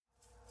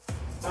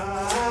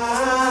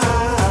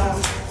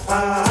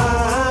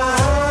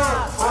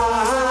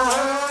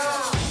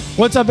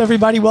What's up,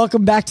 everybody?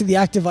 Welcome back to the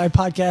Active Life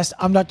Podcast.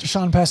 I'm Dr.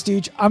 Sean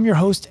Pastuch. I'm your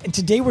host, and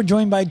today we're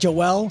joined by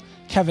Joelle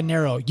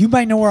Cavagnaro. You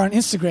might know her on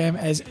Instagram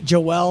as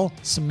Joelle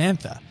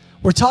Samantha.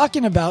 We're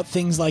talking about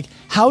things like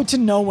how to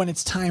know when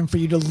it's time for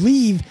you to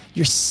leave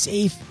your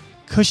safe,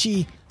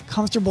 cushy,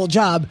 comfortable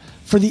job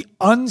for the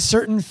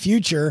uncertain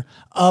future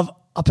of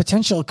a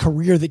potential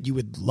career that you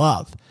would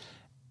love.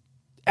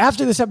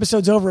 After this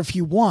episode's over, if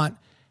you want,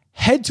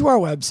 head to our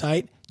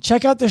website,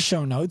 check out the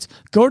show notes,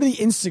 go to the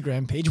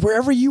Instagram page,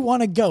 wherever you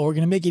want to go. We're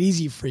going to make it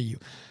easy for you.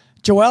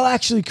 Joelle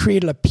actually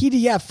created a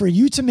PDF for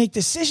you to make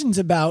decisions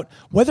about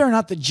whether or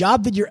not the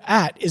job that you're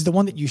at is the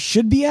one that you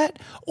should be at,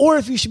 or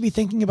if you should be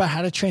thinking about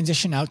how to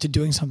transition out to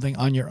doing something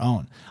on your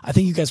own. I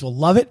think you guys will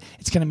love it.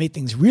 It's going to make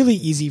things really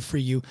easy for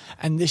you.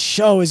 And this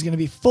show is going to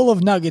be full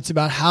of nuggets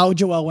about how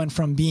Joelle went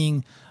from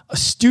being a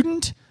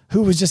student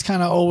who was just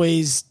kind of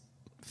always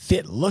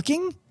fit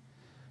looking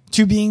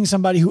to being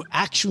somebody who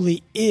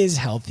actually is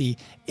healthy,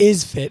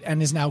 is fit,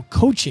 and is now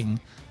coaching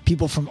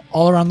people from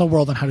all around the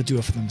world on how to do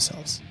it for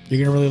themselves. You're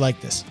going to really like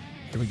this.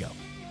 Here we go.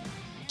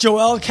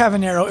 Joelle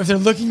Cavagnaro, if they're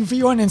looking for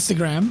you on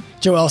Instagram,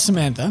 Joelle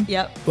Samantha.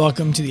 Yep.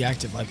 Welcome to the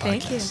Active Life Podcast.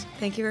 Thank you.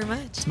 Thank you very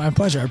much. It's my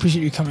pleasure. I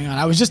appreciate you coming on.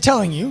 I was just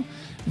telling you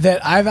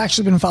that I've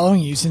actually been following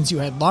you since you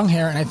had long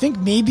hair, and I think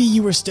maybe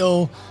you were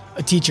still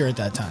a teacher at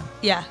that time.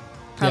 Yeah,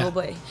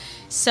 probably. Yeah.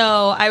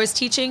 So I was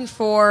teaching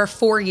for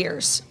 4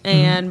 years,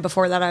 and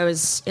before that I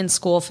was in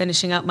school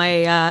finishing up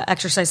my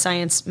exercise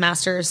science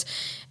master's.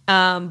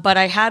 But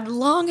I had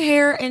long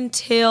hair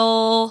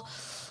until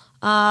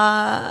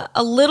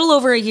a little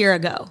over a year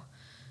ago.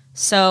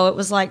 So it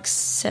was like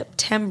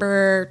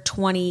September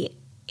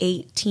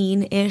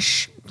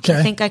 2018-ish. Okay.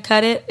 I think I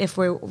cut it, if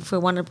we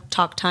want to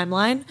talk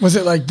timeline. Was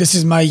it like, this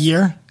is my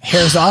year,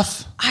 hair's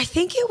off? I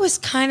think it was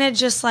kind of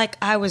just like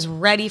I was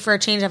ready for a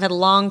change. I've had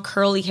long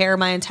curly hair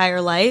my entire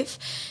life.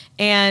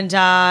 And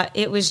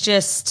it was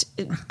just,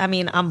 I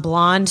mean, I'm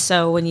blonde.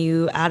 So when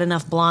you add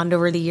enough blonde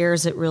over the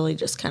years, it really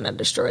just kind of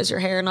destroys your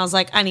hair. And I was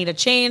like, I need a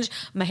change.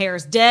 My hair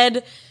is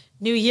dead.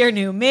 New year,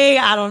 new me.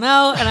 I don't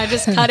know. And I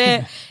just cut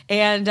it.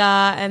 And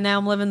now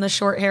I'm living the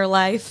short hair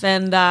life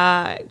and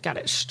got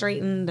it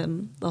straightened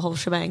and the whole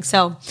shebang.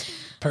 So perfect.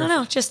 I don't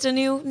know, just a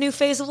new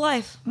phase of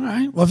life. All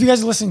right. Well, if you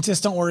guys are listening to this,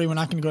 don't worry. We're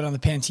not going to go down the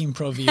Pantene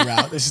Pro V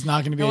route. This is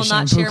not going to be a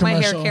shampoo commercial. I will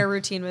not share my hair care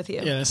routine with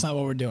you. Yeah, that's not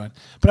what we're doing.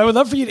 But I would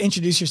love for you to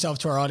introduce yourself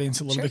to our audience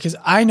a little bit, because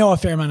I know a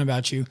fair amount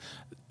about you.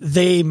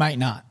 They might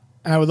not.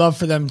 And I would love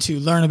for them to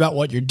learn about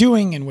what you're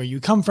doing and where you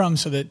come from,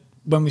 so that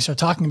when we start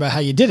talking about how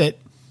you did it,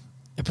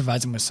 it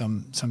provides them with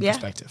some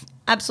perspective.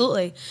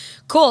 Absolutely.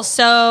 Cool.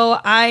 So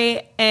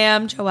I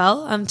am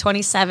Joelle. I'm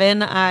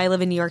 27. I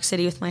live in New York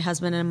City with my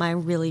husband and my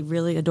really,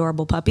 really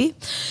adorable puppy.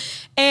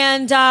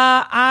 And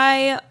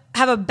I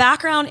have a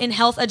background in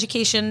health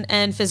education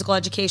and physical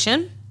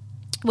education,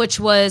 which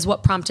was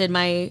what prompted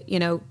my,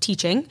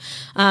 teaching.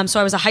 So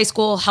I was a high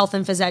school health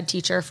and phys ed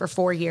teacher for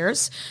 4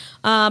 years.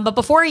 But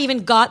before I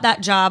even got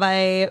that job,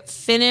 I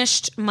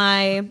finished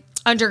my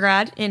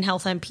undergrad in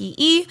health and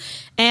PE,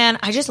 and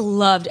I just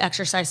loved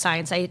exercise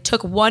science. I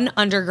took one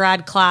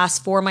undergrad class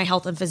for my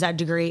health and phys ed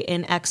degree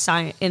in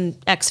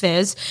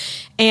ex-phys,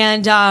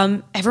 and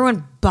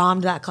everyone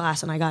bombed that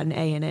class, and I got an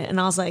A in it, and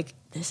I was like,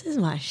 this is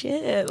my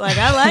shit. Like,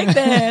 I like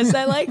this.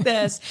 I like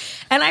this.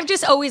 And I've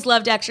just always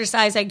loved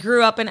exercise. I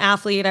grew up an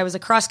athlete. I was a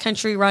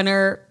cross-country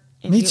runner.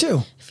 Me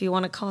too. If you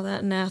want to call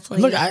that an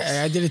athlete. Look,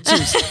 I did it too.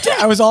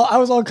 I was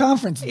all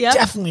conference. Yep.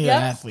 Definitely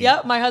an athlete.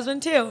 Yep, my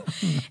husband too.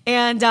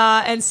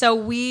 And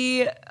so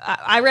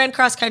I ran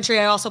cross country.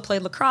 I also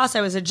played lacrosse.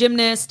 I was a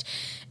gymnast.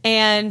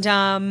 And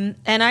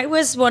I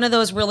was one of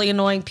those really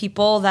annoying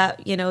people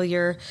that,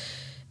 your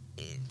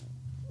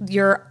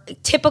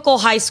typical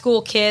high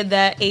school kid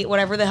that ate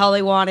whatever the hell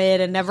they wanted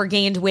and never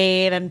gained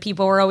weight. And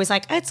people were always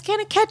like, it's going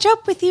to catch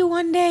up with you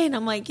one day. And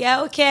I'm like,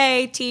 yeah,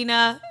 okay,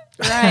 Tina.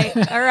 Right.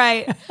 All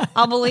right.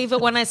 I'll believe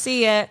it when I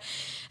see it.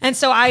 And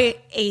so I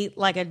ate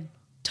like a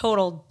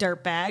total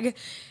dirtbag.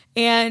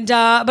 And,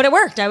 but it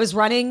worked. I was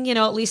running,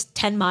 at least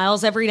 10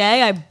 miles every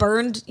day. I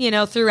burned,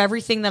 through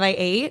everything that I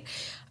ate.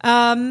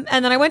 And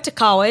then I went to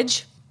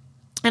college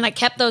and I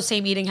kept those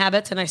same eating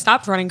habits and I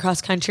stopped running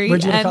cross country.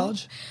 Where'd you go to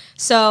college?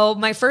 So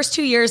my first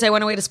 2 years, I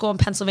went away to school in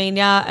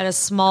Pennsylvania at a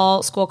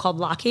small school called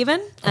Lock Haven.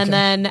 Okay. And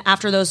then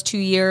after those 2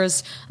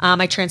 years,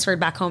 I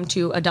transferred back home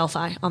to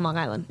Adelphi on Long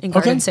Island in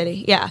Garden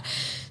City. Yeah.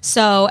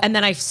 So, and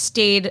then I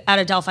stayed at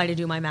Adelphi to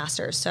do my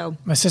master's. So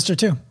my sister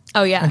too.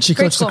 Oh yeah. And she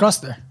coached lacrosse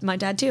there. My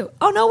dad too.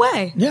 Oh, no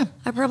way. Yeah.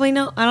 I probably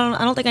know.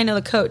 I don't think I know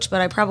the coach,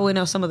 but I probably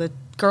know some of the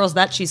girls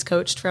that she's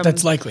coached from.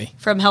 That's likely.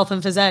 From health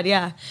and phys ed.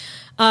 Yeah.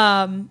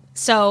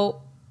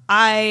 So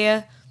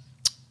I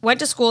went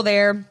to school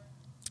there.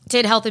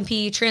 Did health and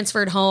PE,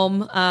 transferred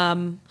home.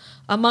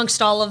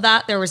 Amongst all of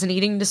that, there was an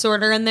eating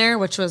disorder in there,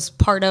 which was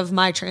part of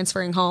my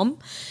transferring home.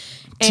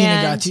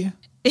 Tina got to you?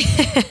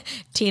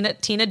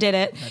 Tina did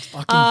it. That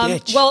fucking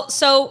bitch. Well,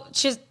 so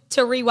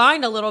to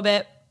rewind a little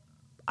bit,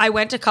 I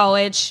went to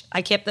college.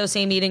 I kept those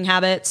same eating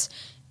habits.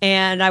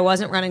 and I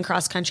wasn't running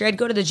cross country. I'd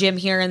go to the gym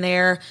here and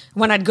there.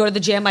 When I'd go to the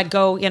gym, I'd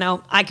go,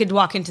 I could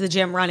walk into the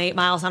gym, run 8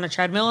 miles on a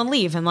treadmill and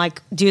leave, and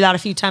like do that a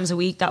few times a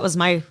week. That was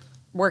my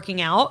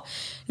working out.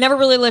 Never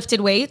really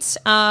lifted weights.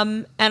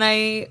 And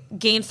I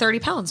gained 30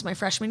 pounds my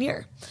freshman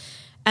year.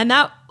 And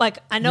that, like,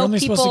 I know You're only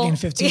people. supposed to gain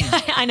 15.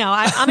 Yeah, I know.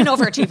 I'm an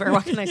overachiever.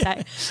 What can I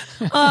say?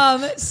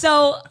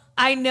 So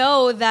I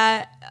know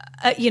that,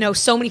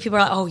 so many people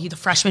are like, oh, you the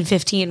freshman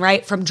 15,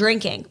 right? From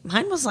drinking.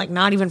 Mine was like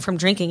not even from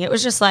drinking. It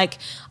was just like,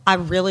 I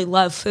really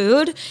love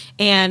food.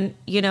 And,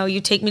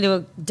 you take me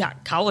to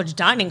college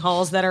dining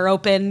halls that are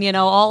open,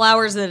 all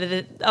hours of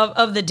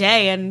the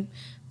day, and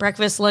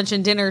breakfast, lunch,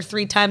 and dinner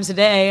 3 times a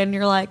day. And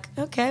you're like,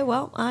 okay,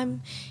 well,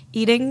 I'm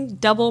eating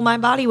double my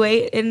body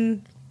weight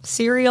in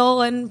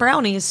cereal and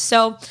brownies.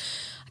 So I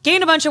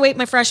gained a bunch of weight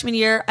my freshman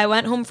year. I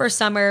went home for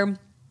summer,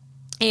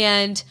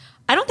 and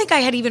I don't think I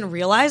had even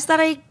realized that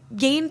I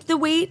gained the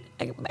weight.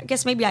 I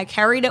guess maybe I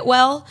carried it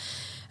well.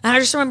 And I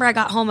just remember I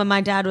got home and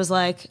my dad was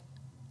like,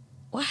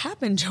 what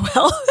happened,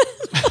 Joelle?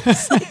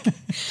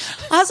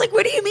 I was like,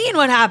 what do you mean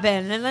what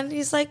happened? And then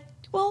he's like,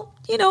 well,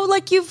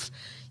 like you've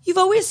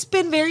always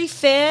been very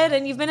fit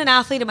and you've been an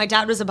athlete. And my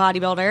dad was a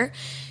bodybuilder.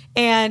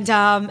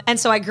 And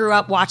so I grew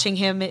up watching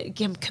him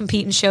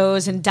compete in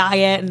shows and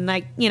diet. And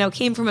I,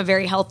 came from a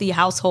very healthy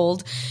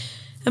household.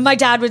 And my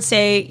dad would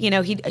say,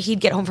 he'd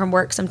get home from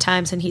work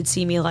sometimes and he'd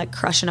see me like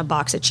crushing a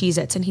box of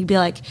Cheez-Its. And he'd be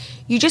like,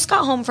 you just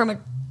got home from a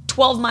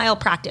 12-mile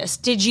practice.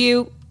 Did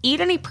you eat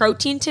any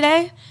protein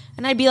today?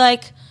 And he'd be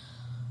like,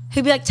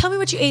 tell me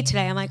what you ate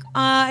today. I'm like,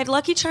 I had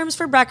Lucky Charms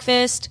for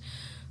breakfast.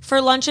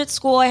 For lunch at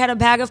school, I had a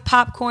bag of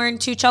popcorn,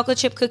 2 chocolate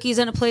chip cookies,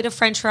 and a plate of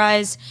French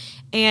fries.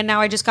 And now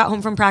I just got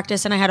home from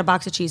practice and I had a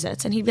box of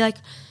Cheez-Its. And he'd be like,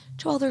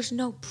 Joelle, there's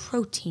no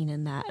protein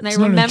in that. And I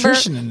remember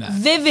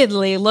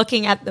vividly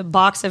looking at the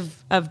box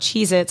of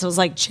Cheez-Its. It was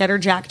like cheddar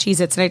jack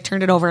Cheez-Its. And I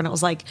turned it over and it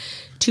was like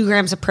 2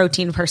 grams of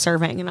protein per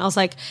serving. And I was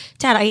like,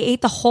 Dad, I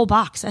ate the whole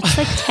box. That's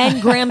like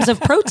 10 grams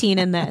of protein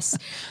in this.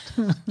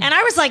 And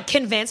I was like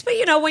convinced. But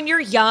when you're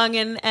young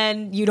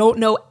and you don't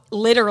know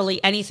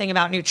literally anything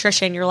about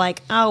nutrition, you're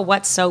like, oh,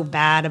 what's so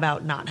bad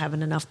about not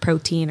having enough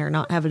protein or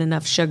not having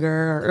enough sugar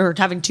or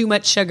having too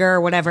much sugar or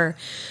whatever.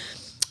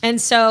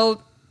 And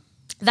so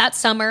that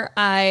summer,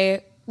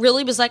 I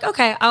really was like,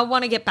 okay, I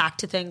want to get back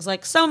to things.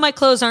 Like some of my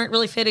clothes aren't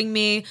really fitting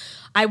me.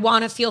 I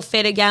want to feel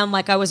fit again.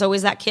 Like I was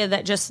always that kid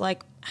that just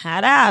like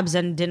had abs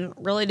and didn't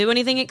really do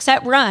anything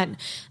except run.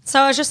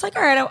 So I was just like,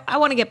 all right, I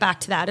want to get back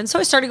to that. And so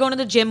I started going to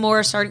the gym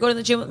more, started going to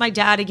the gym with my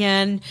dad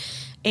again.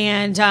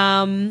 And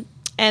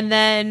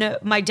then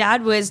my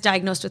dad was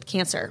diagnosed with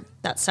cancer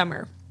that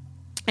summer.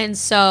 And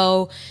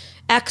so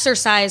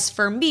exercise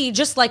for me,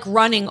 just like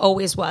running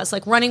always was.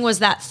 Like running was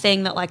that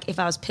thing that like if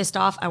I was pissed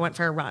off, I went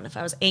for a run. If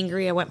I was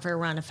angry, I went for a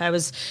run. If I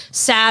was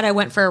sad, I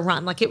went for a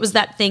run. Like it was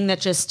that thing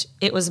that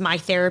it was my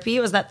therapy.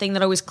 It was that thing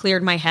that always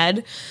cleared my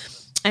head.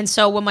 And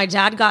so when my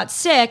dad got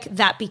sick,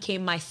 that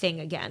became my thing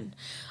again.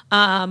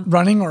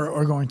 Running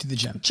or going to the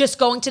gym? Just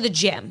going to the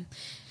gym.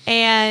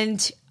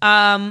 And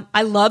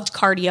I loved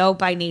cardio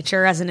by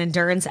nature as an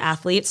endurance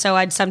athlete. So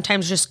I'd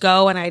sometimes just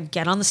go and I'd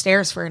get on the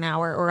stairs for an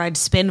hour or I'd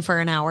spin for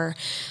an hour.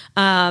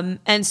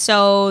 And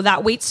so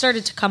that weight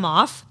started to come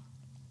off.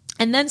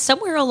 And then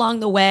somewhere along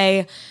the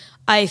way,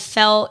 I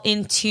fell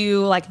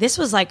into like, this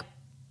was like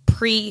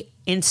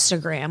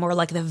pre-Instagram or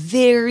like the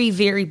very,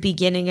 very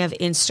beginning of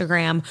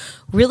Instagram,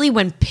 really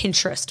when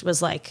Pinterest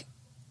was like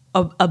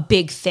a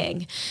big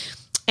thing.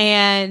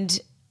 And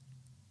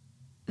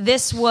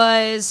this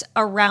was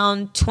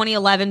around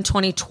 2011,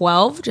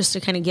 2012, just to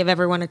kind of give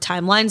everyone a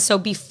timeline. So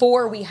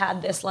before we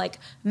had this like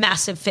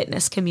massive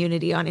fitness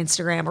community on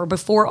Instagram or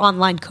before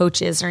online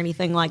coaches or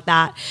anything like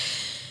that.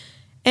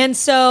 And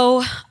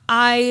so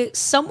I,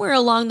 somewhere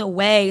along the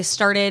way,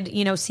 started,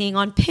 seeing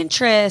on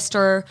Pinterest,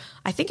 or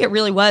I think it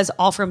really was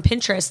all from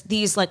Pinterest,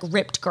 these like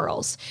ripped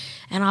girls.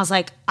 And I was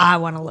like, I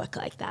want to look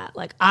like that.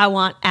 Like, I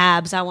want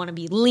abs. I want to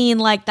be lean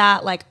like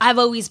that. Like, I've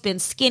always been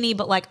skinny,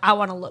 but like, I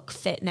want to look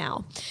fit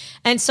now.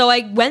 And so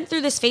I went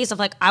through this phase of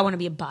like, I want to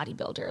be a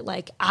bodybuilder.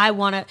 Like, I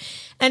want to.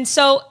 And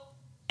so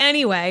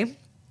anyway,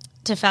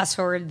 to fast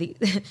forward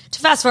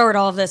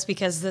all of this,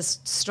 because this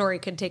story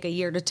could take a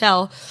year to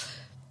tell,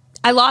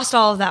 I lost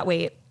all of that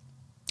weight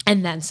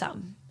and then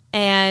some.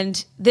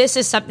 And this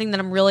is something that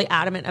I'm really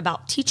adamant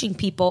about teaching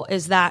people,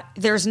 is that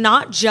there's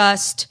not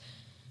just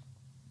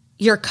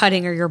you're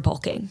cutting or you're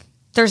bulking.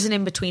 There's an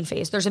in-between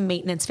phase. There's a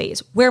maintenance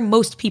phase where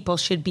most people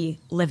should be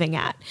living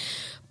at.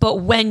 But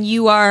when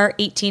you are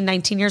 18,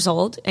 19 years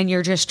old and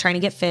you're just trying to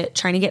get fit,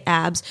 trying to get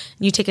abs,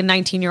 and you take a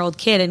 19-year-old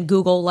kid and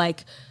Google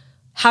like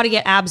how to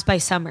get abs by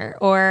summer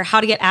or how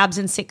to get abs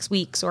in 6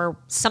 weeks or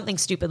something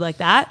stupid like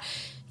that,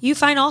 you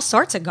find all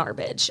sorts of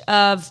garbage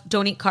of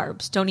don't eat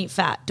carbs, don't eat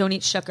fat, don't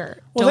eat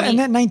sugar. Well, and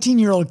that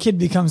 19-year-old kid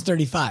becomes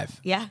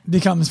 35. Yeah.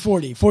 Becomes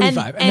 40,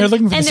 45. And they're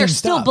looking for the same stuff. And they're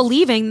still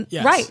believing,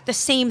 right, the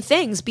same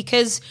things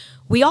because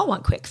we all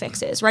want quick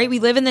fixes, right? We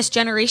live in this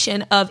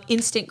generation of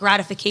instant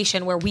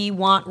gratification where we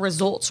want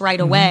results right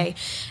away.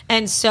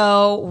 And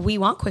so we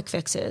want quick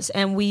fixes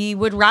and we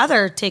would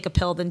rather take a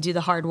pill than do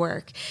the hard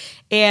work.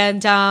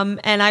 And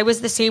I was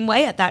the same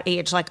way at that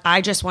age. Like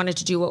I just wanted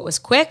to do what was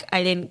quick.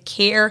 I didn't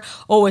care.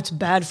 Oh, it's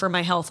bad for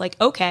my health.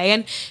 Like, okay.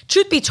 And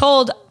truth be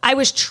told, I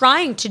was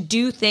trying to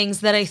do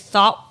things that I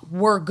thought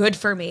were good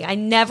for me. I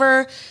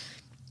never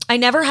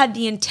had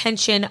the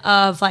intention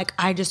of like,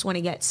 I just want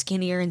to get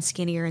skinnier and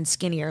skinnier and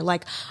skinnier.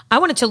 Like I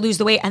wanted to lose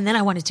the weight and then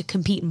I wanted to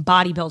compete in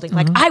bodybuilding.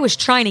 Like I was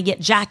trying to get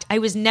jacked. I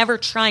was never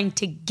trying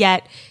to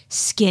get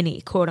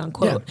skinny, quote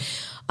unquote.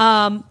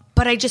 Yeah.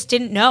 But I just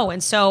didn't know.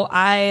 And so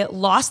I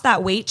lost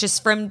that weight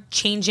just from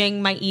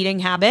changing my eating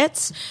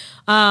habits.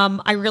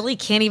 I really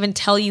can't even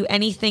tell you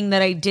anything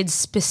that I did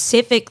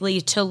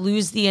specifically to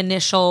lose the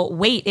initial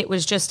weight. It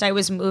was just I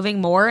was moving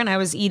more and I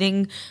was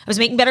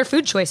making better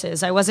food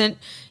choices. I wasn't,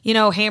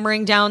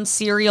 hammering down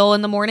cereal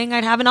in the morning.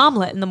 I'd have an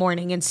omelet in the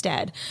morning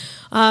instead.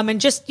 And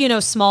just,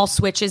 small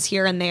switches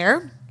here and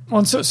there.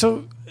 Well,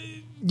 so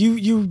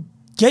you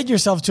get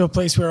yourself to a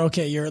place where,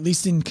 okay, you're at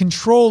least in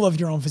control of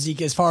your own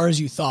physique as far as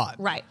you thought.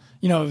 Right.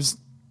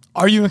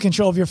 Are you in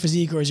control of your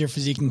physique or is your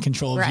physique in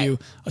control of you?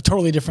 A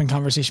totally different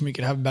conversation we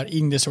could have about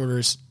eating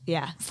disorders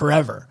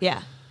forever.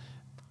 Yeah.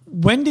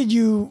 When did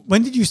you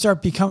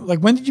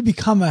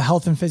become a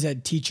health and phys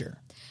ed teacher?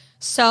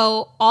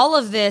 So all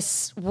of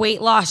this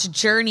weight loss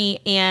journey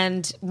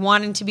and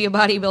wanting to be a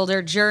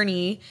bodybuilder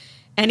journey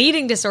and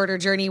eating disorder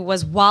journey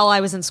was while I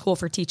was in school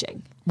for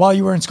teaching. While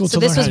you were in school to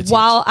learn how to teach. This was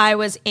while I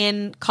was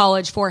in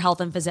college for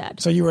health and phys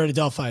ed. So you were at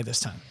Adelphi this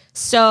time.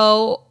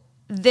 So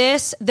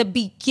the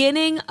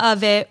beginning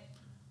of the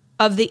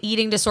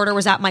eating disorder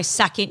was at my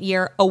second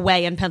year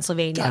away in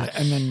Pennsylvania. Got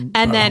it.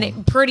 And then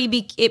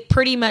it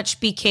pretty much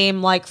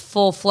became like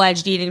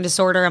full-fledged eating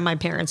disorder. And my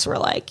parents were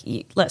like,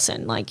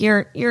 listen, like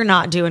you're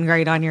not doing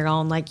great on your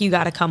own. Like you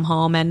got to come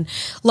home. And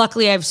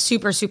luckily I have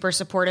super, super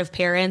supportive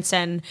parents.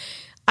 And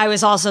I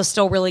was also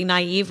still really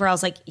naive where I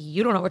was like,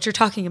 you don't know what you're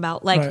talking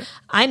about. Like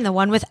I'm the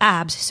one with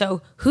abs.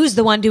 So who's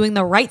the one doing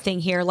the right thing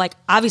here? Like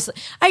obviously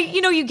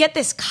you get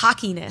this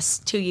cockiness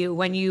to you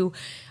when you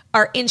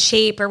are in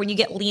shape or when you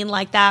get lean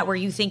like that, where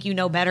you think you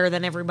know better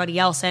than everybody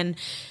else. And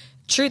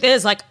truth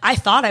is, like, I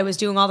thought I was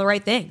doing all the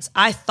right things.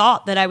 I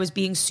thought that I was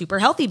being super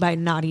healthy by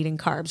not eating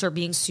carbs or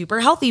being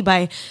super healthy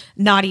by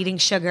not eating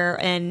sugar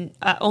and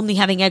only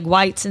having egg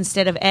whites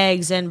instead of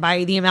eggs. And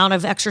by the amount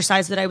of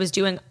exercise that I was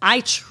doing, I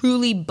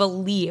truly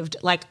believed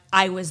like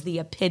I was the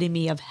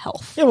epitome of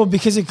health. Yeah, well,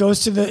 because it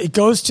goes to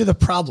the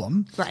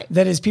problem. Right.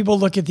 That is, people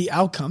look at the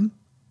outcome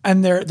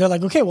and they're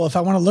like, okay, well, if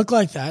I want to look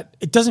like that,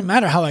 it doesn't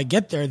matter how I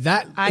get there.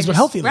 That is what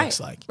healthy looks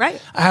like.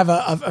 Right. I have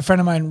a friend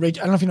of mine, I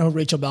don't know if you know who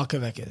Rachel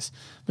Balkovec is,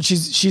 but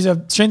she's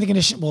a strength and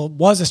conditioning,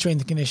 was a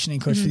strength and conditioning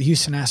coach for the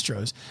Houston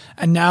Astros.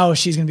 And now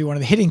she's going to be one of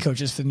the hitting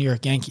coaches for the New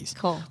York Yankees.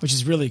 Cool. Which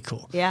is really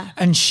cool. Yeah.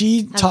 And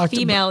she talked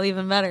female about,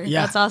 even better.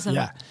 Yeah. That's awesome.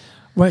 Yeah.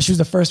 Well, she was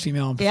the first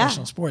female in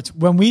professional sports.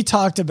 When we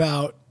talked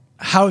about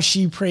how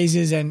she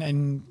praises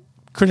and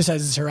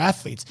criticizes her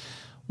athletes,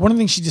 one of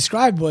the things she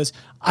described was,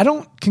 I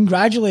don't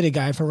congratulate a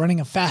guy for running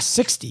a fast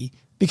 60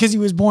 because he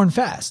was born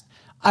fast.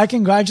 I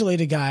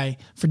congratulate a guy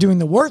for doing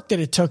the work that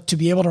it took to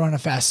be able to run a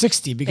fast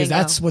 60 because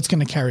that's what's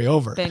going to carry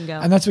over. Bingo.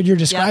 And that's what you're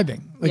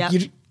describing. Yep.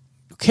 Like,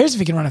 who cares if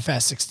you can run a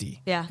fast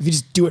 60? Yeah. If you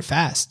just do it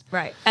fast.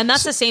 Right. And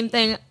that's the same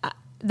thing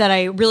that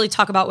I really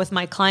talk about with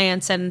my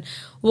clients, and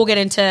we'll get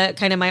into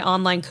kind of my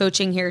online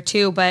coaching here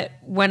too. But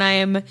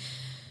when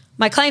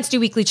my clients do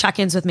weekly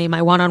check-ins with me,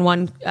 my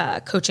one-on-one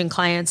coaching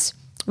clients,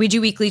 we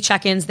do weekly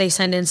check-ins. They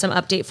send in some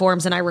update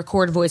forms and I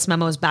record voice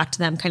memos back to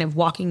them, kind of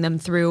walking them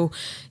through,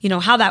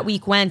 how that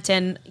week went.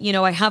 And,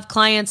 I have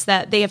clients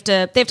that they have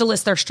to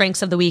list their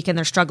strengths of the week and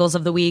their struggles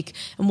of the week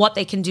and what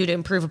they can do to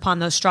improve upon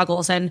those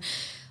struggles. And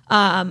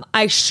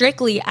I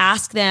strictly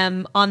ask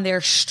them on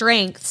their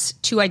strengths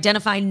to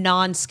identify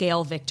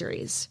non-scale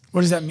victories.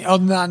 What does that mean? Oh,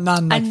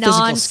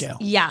 non-physical scale.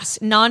 Yes,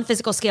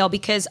 non-physical scale,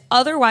 because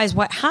otherwise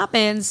what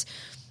happens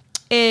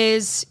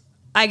is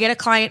I get a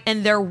client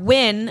and their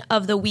win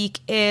of the week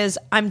is,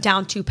 I'm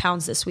down 2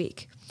 pounds this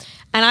week.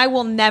 And I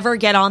will never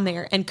get on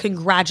there and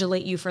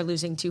congratulate you for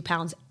losing 2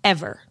 pounds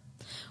ever.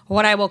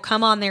 What I will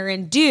come on there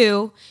and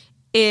do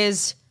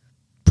is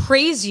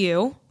praise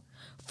you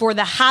for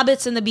the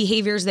habits and the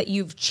behaviors that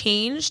you've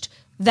changed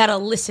that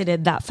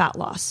elicited that fat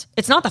loss.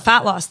 It's not the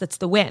fat loss that's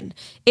the win.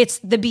 It's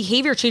the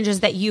behavior changes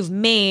that you've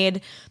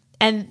made.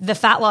 And the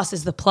fat loss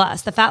is the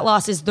plus. The fat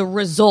loss is the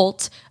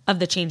result of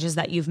the changes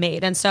that you've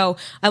made. And so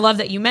I love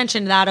that you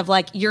mentioned that of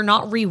like, you're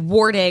not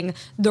rewarding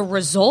the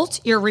result,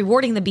 you're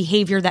rewarding the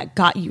behavior that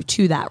got you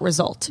to that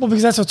result. Well,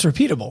 because that's what's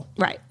repeatable.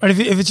 Right. But if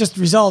it's just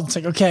result, it's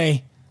like,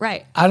 okay,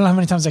 right. I don't know how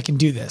many times I can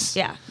do this.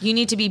 Yeah. You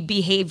need to be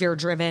behavior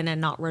driven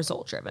and not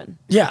result driven.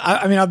 Yeah.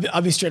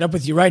 I'll be straight up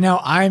with you. Right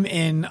now, I'm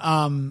in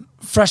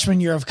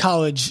freshman year of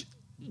college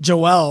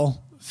Joelle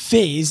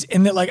phase,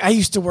 in that like I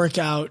used to work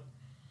out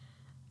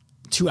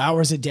 2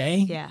 hours a day.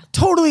 Yeah.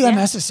 Totally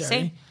unnecessary.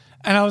 Same.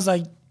 And I was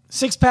like,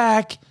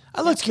 6-pack.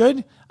 I looked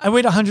good. I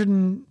weighed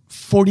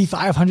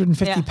 145,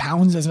 150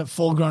 pounds as a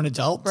full grown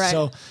adult. Right.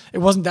 So it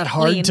wasn't that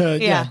hard Lean.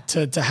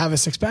 to have a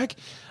 6-pack.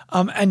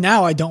 And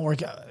now I don't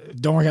work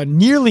out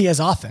nearly as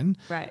often.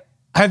 Right.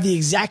 I have the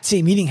exact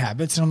same eating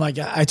habits. And I'm like,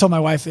 I told my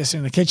wife this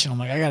in the kitchen. I'm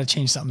like, I got to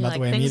change something about the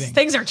way I'm eating.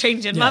 Things are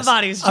changing. Yes. My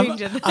body's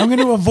changing. I'm going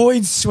to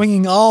avoid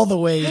swinging all the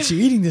way to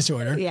eating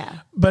disorder. Yeah.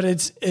 But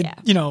it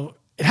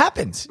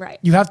happens. Right.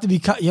 You have to be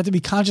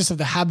conscious of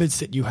the habits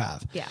that you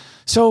have. Yeah.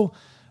 So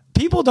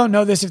people don't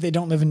know this if they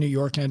don't live in New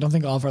York. And I don't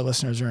think all of our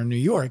listeners are in New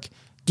York.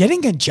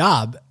 Getting a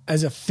job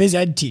as a phys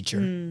ed teacher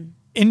in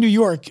New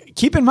York,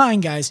 keep in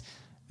mind, guys,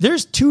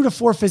 there's 2 to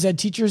 4 phys ed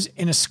teachers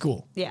in a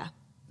school. Yeah.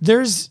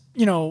 There's,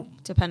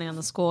 depending on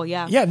the school.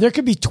 Yeah. yeah, there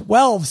could be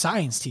 12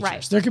 science teachers.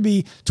 Right. There could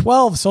be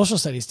 12 social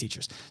studies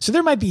teachers. So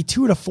there might be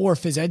 2 to 4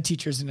 phys ed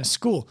teachers in a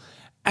school.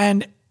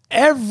 And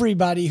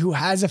everybody who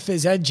has a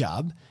phys ed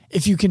job,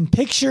 if you can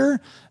picture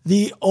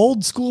the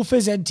old school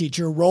phys ed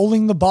teacher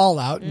rolling the ball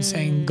out and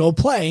saying, go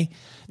play,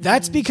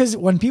 that's because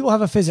when people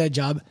have a phys ed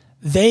job,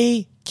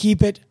 they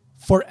keep it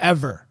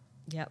forever.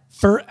 Yep.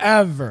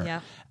 Forever.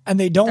 Yep. And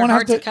they don't They're want to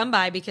hard have to come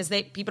by because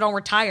people don't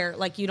retire.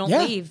 Like you don't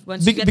Yeah. leave.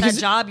 Once you get that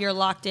job, you're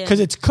locked in. Because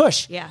it's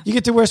cush. Yeah. You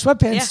get to wear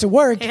sweatpants to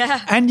work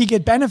and you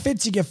get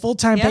benefits, you get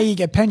full-time pay, you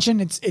get pension.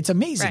 It's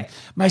amazing. Right.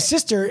 My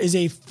sister is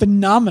a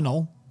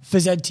phenomenal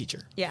phys ed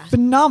teacher. Yeah.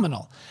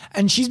 Phenomenal.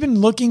 And she's been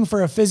looking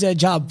for a phys ed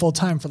job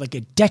full-time for like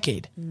a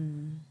decade.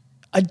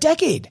 A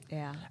decade.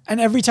 Yeah. And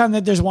every time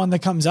that there's one that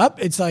comes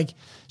up, it's like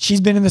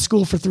she's been in the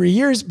school for 3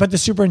 years, but the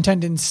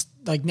superintendent's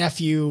like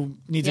nephew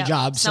needs a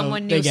job.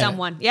 Someone so knew they get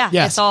someone. It. Yeah.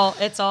 Yes.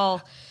 It's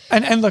all.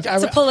 And look,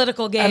 it's a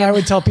political game. And I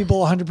would tell people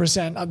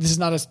 100%, this is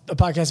not a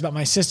podcast about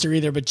my sister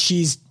either, but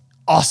she's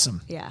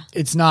awesome. Yeah.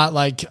 It's not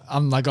like,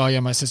 I'm like, oh yeah,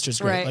 my sister's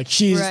great. Right.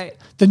 Like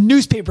the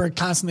newspaper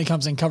constantly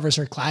comes and covers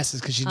her classes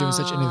because she's doing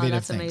such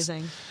innovative things. That's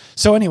amazing.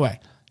 So anyway,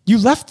 you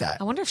left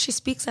that. I wonder if she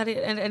speaks at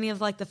any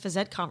of like the phys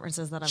ed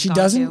conferences that I've She gone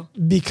doesn't to.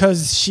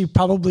 because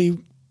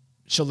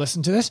she'll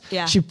listen to this.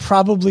 Yeah. She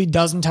probably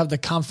doesn't have the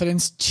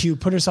confidence to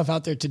put herself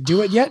out there to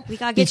do it yet. We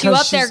gotta get you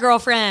up there,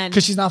 girlfriend.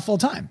 Because she's not full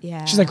time.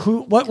 Yeah. She's like,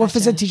 what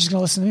phys ed teacher's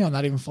gonna listen to me? I'm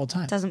not even full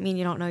time. Doesn't mean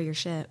you don't know your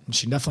shit. And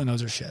she definitely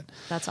knows her shit.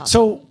 That's awesome.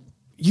 So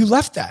you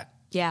left that.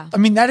 Yeah. I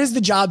mean, that is the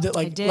job that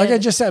did. like I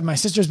just said, my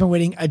sister's been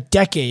waiting a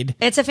decade.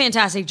 It's a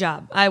fantastic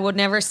job. I would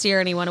never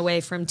steer anyone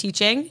away from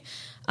teaching.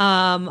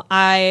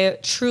 I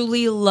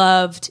truly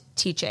loved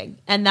teaching.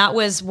 And that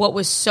was what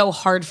was so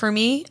hard for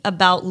me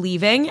about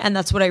leaving. And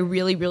that's what I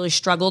really, really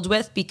struggled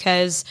with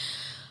because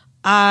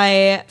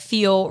I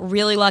feel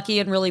really lucky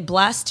and really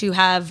blessed to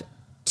have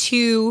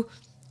 2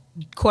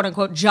 quote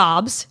unquote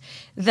jobs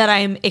that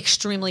I'm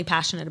extremely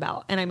passionate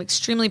about. And I'm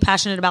extremely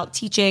passionate about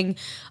teaching.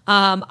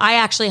 I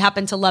actually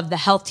happen to love the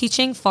health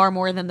teaching far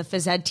more than the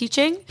phys ed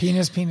teaching.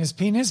 Penis,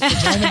 vagina,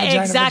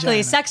 vagina, exactly.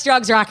 vagina. Sex,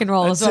 drugs, rock and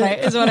roll is what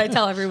I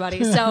tell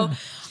everybody. So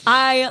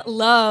I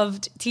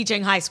loved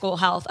teaching high school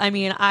health. I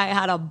mean, I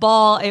had a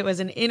ball. It was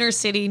an inner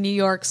city New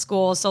York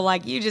school. So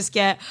like you just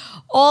get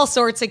all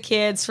sorts of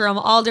kids from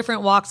all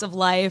different walks of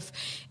life.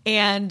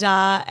 And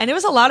it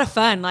was a lot of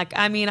fun. Like,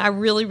 I mean, I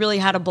really, really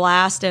had a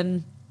blast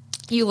and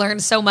you learn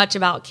so much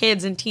about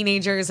kids and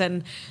teenagers.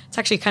 And it's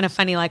actually kind of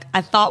funny. Like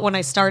I thought when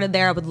I started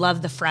there, I would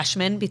love the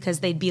freshmen because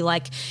they'd be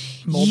like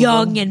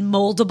young and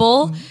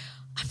moldable.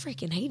 I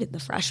freaking hated the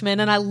freshmen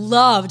and I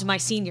loved my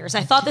seniors.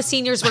 I thought the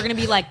seniors were going to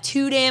be like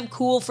too damn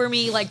cool for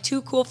me, like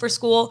too cool for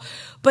school,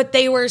 but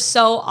they were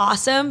so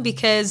awesome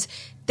because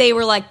they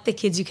were like the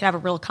kids you could have a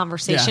real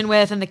conversation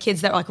with and the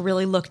kids that like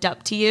really looked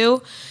up to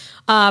you.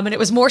 And it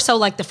was more so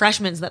like the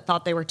freshmen that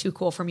thought they were too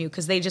cool from you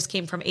because they just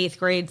came from 8th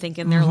grade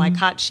thinking they're like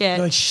hot shit.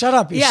 You're like, shut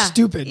up, you're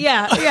stupid.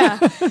 Yeah.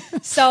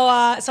 So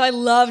I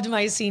loved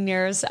my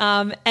seniors.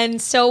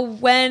 And so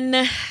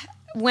when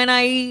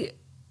I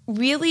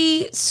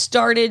really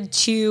started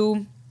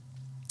to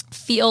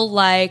feel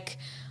like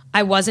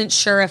I wasn't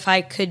sure if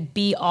I could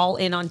be all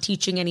in on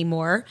teaching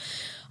anymore,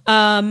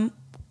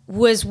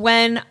 was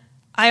when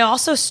I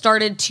also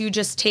started to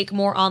just take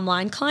more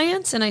online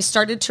clients and I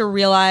started to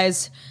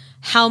realize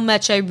how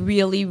much I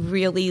really,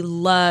 really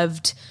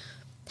loved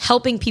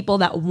helping people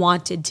that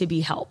wanted to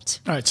be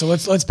helped. All right, so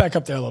let's back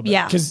up there a little bit.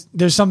 Yeah. Because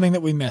there's something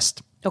that we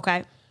missed.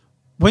 Okay.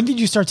 When did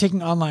you start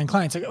taking online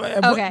clients? Like,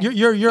 Okay.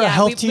 You're a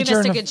health teacher. We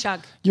missed a good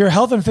chunk. You're a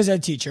health and phys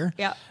ed teacher.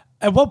 Yeah.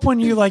 At what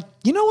point are you like,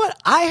 you know what?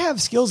 I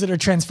have skills that are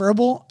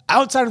transferable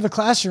outside of the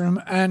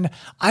classroom, and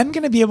I'm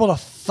going to be able to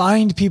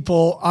find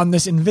people on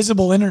this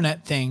invisible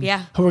internet thing who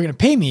are going to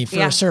pay me for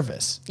a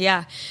service.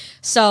 Yeah.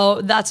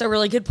 So that's a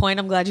really good point.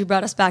 I'm glad you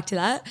brought us back to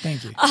that.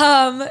 Thank you.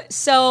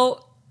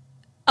 So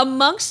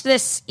amongst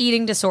this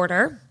eating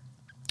disorder,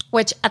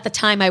 which at the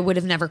time I would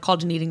have never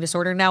called an eating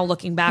disorder. Now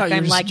looking back,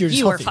 I'm like,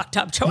 you were fucked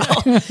up,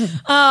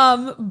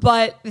 Joelle.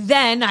 But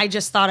then I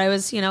just thought I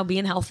was,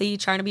 being healthy,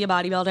 trying to be a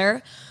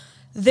bodybuilder.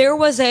 There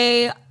was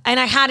and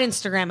I had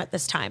Instagram at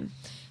this time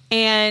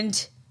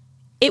and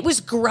it was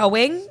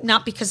growing,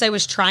 not because I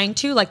was trying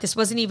to, like this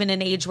wasn't even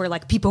an age where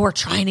like people were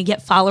trying to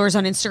get followers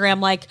on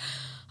Instagram. Like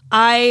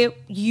I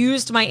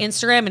used my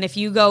Instagram, and if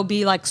you go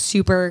be like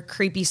super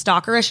creepy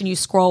stalkerish and you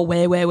scroll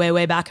way, way, way,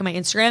 way back in my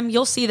Instagram,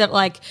 you'll see that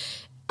like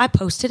I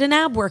posted an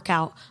ab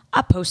workout.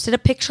 I posted a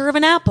picture of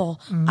an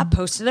apple. I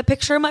posted a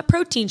picture of my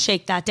protein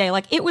shake that day.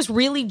 Like it was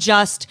really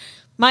just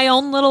my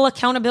own little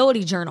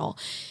accountability journal.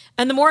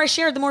 And the more I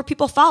shared, the more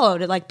people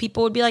followed. Like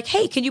people would be like,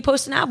 hey, can you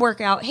post an ab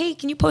workout? Hey,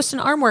 can you post an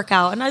arm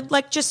workout? And I'd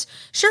like just,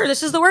 sure,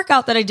 this is the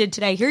workout that I did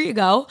today. Here you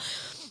go.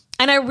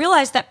 And I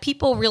realized that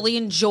people really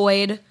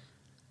enjoyed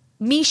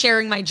me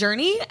sharing my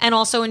journey and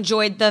also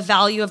enjoyed the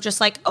value of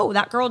just like, oh,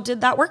 that girl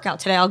did that workout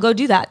today. I'll go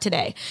do that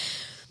today.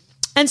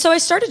 And so I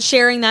started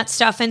sharing that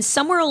stuff. And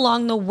somewhere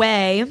along the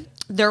way,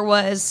 there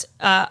was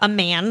a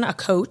man, a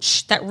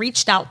coach, that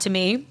reached out to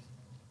me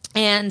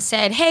and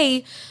said,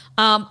 hey,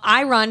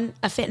 I run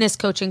a fitness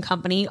coaching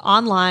company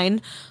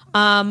online.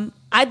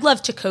 I'd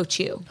love to coach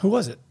you. Who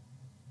was it?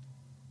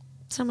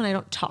 Someone I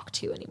don't talk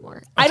to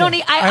anymore.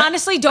 Okay. I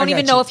honestly don't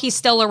even know you. if he's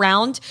still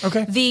around.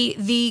 Okay.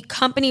 The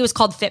company was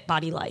called Fit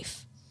Body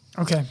Life.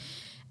 Okay.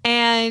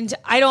 And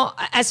I don't,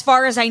 as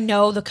far as I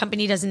know, the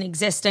company doesn't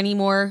exist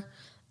anymore.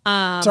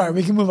 Sorry,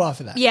 we can move off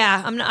of that.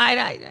 Yeah,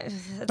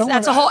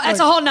 that's a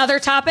whole nother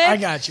topic. I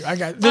got you.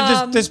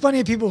 There's plenty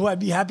of people who I'd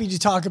be happy to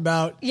talk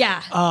about.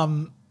 Yeah.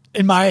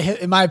 In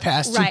my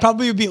past, Right. who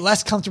probably would be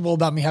less comfortable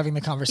about me having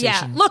the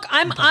conversation. Yeah. Look,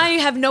 I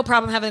have no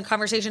problem having a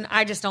conversation.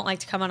 I just don't like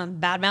to come on and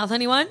badmouth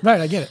anyone.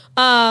 Right, I get it.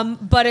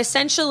 But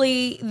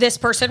essentially, this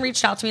person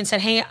reached out to me and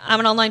said, hey, I'm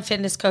an online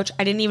fitness coach.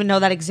 I didn't even know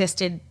that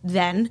existed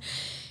then.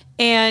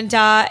 And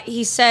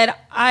he said,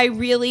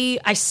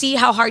 I see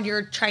how hard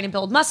you're trying to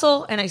build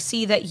muscle, and I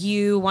see that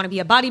you want to be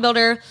a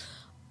bodybuilder.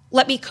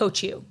 Let me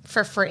coach you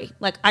for free.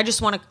 Like, I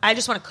just want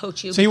to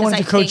coach you. So you wanted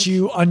to coach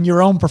you on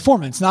your own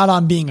performance, not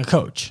on being a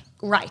coach.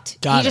 Right.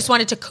 He just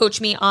wanted to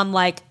coach me on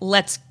like,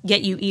 let's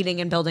get you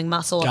eating and building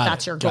muscle if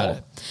that's your goal.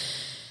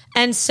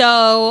 And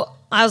so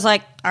I was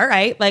like, all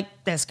right, like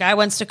this guy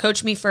wants to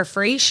coach me for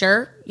free.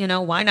 Sure.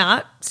 Why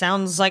not?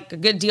 Sounds like a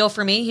good deal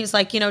for me. He's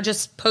like,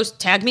 just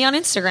tag me on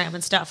Instagram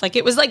and stuff. Like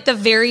it was like the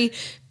very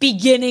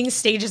beginning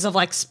stages of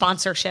like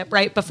sponsorship,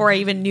 right? Before I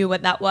even knew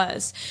what that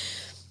was.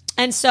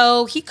 And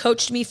so he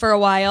coached me for a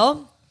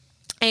while,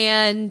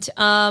 and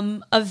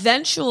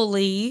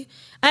eventually,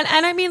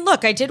 and I mean,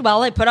 look, I did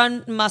well. I put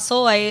on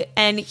muscle.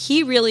 And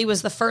he really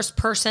was the first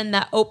person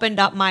that opened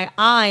up my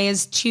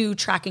eyes to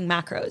tracking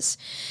macros.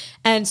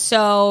 And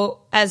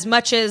so as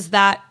much as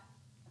that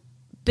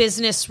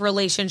business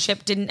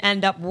relationship didn't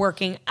end up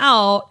working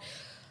out,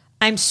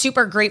 I'm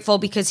super grateful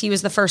because he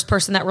was the first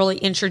person that really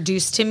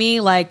introduced to me,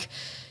 like,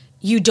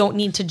 you don't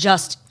need to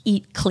just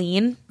eat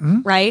clean,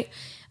 right?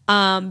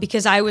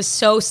 Because I was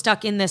so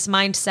stuck in this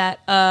mindset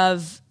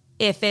of,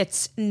 if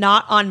it's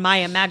not on my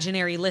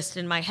imaginary list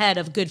in my head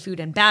of good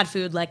food and bad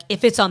food, like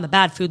if it's on the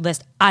bad food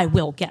list, I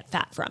will get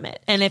fat from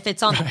it. And if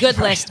it's on the good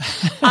list,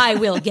 I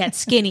will get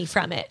skinny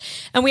from it.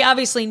 And we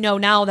obviously know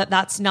now that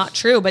that's not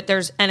true, but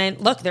there's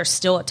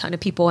still a ton of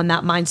people in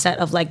that mindset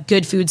of like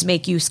good foods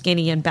make you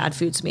skinny and bad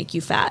foods make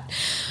you fat.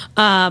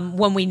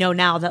 When we know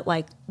now that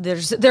like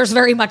there's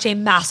very much a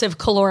massive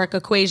caloric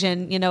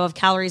equation, of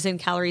calories in,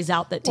 calories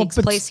out that takes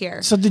place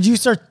here. So did you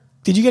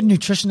get a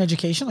nutrition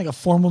education, like a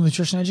formal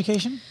nutrition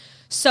education?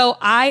 So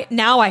I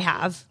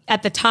have.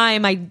 At the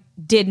time, I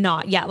did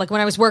not. Yeah, like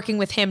when I was working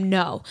with him,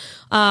 no.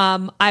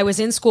 I was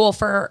in school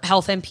for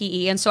health and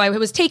PE, and so I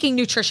was taking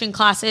nutrition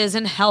classes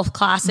and health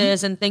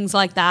classes and things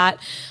like that.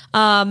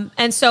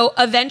 And so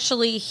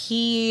eventually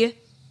he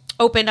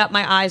opened up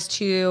my eyes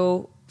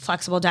to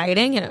flexible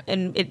dieting,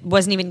 and it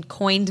wasn't even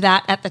coined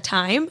that at the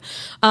time.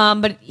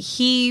 But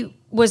he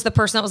was the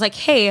person that was like,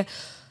 hey,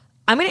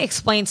 I'm going to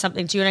explain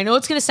something to you. And I know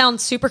it's going to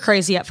sound super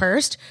crazy at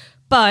first,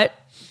 but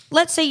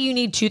let's say you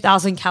need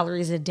 2,000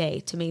 calories a day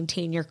to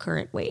maintain your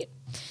current weight.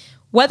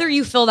 Whether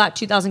you fill that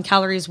 2,000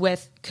 calories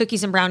with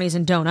cookies and brownies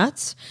and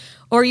donuts,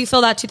 or you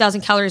fill that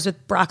 2,000 calories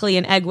with broccoli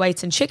and egg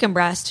whites and chicken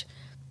breast,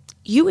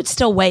 you would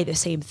still weigh the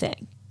same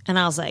thing. And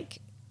I was like,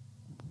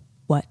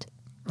 what?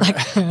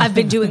 Like, I've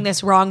been doing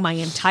this wrong my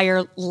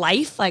entire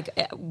life. Like,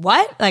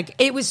 what? Like,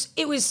 it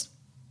was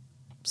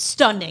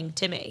stunning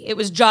to me. It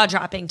was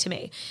jaw-dropping to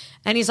me.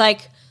 And he's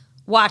like,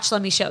 watch,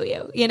 let me show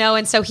you,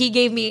 And so he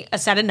gave me a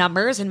set of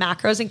numbers and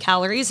macros and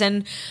calories,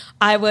 and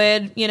I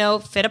would,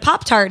 fit a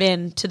Pop-Tart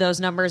into those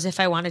numbers if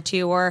I wanted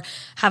to, or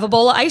have a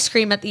bowl of ice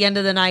cream at the end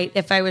of the night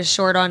if I was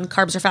short on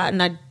carbs or fat,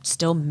 and I'd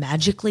still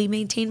magically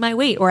maintain my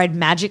weight, or I'd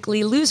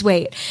magically lose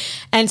weight.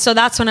 And so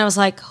that's when I was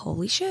like,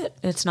 holy shit,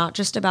 it's not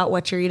just about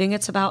what you're eating,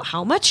 it's about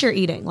how much you're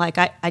eating. Like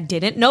I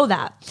didn't know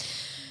that.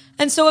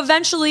 And so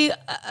eventually,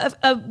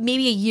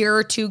 maybe a year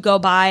or two go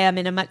by, I'm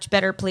in a much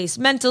better place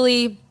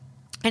mentally.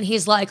 And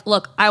he's like,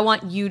 look, I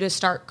want you to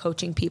start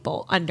coaching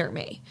people under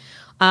me.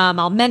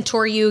 I'll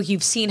mentor you.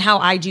 You've seen how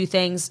I do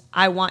things.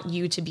 I want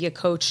you to be a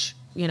coach,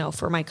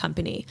 for my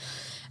company.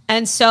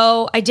 And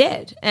so I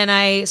did. And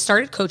I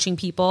started coaching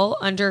people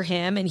under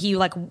him. And he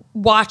like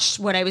watched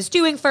what I was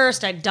doing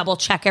first. I'd double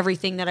check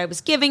everything that I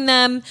was giving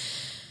them.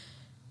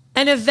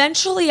 And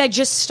eventually I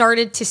just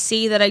started to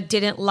see that I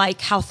didn't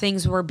like how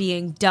things were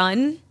being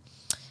done.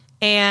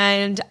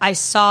 And I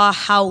saw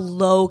how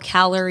low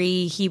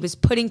calorie he was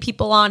putting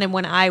people on. And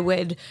when I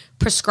would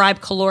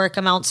prescribe caloric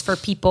amounts for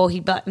people,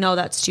 he'd be like, no,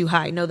 that's too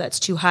high. No, that's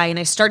too high. And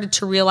I started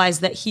to realize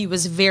that he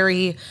was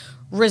very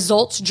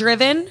results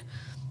driven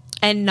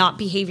and not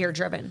behavior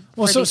driven.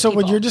 Well, so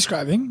what you're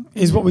describing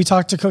is what we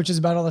talk to coaches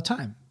about all the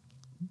time.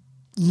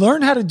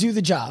 Learn how to do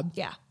the job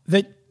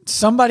that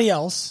somebody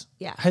else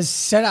has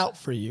set out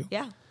for you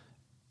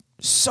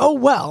so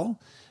well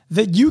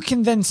that you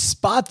can then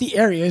spot the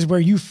areas where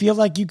you feel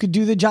like you could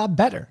do the job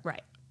better.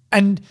 Right.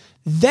 And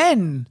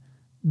then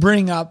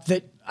bring up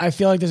that I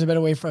feel like there's a better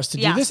way for us to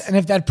do this. And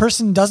if that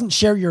person doesn't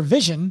share your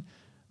vision,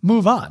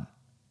 move on.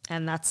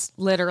 And that's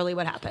literally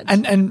what happened.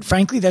 And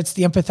frankly, that's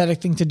the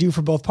empathetic thing to do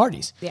for both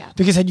parties. Yeah.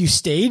 Because had you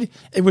stayed,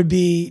 it would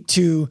be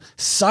to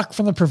suck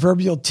from the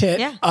proverbial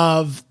tit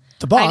of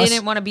the boss. I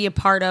didn't want to be a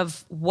part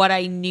of what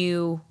I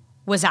knew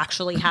was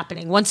actually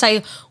happening. Once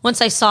I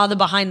saw the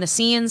behind the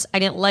scenes, I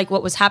didn't like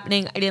what was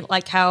happening. I didn't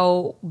like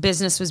how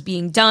business was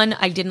being done.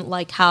 I didn't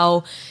like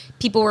how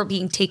people were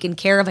being taken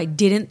care of. I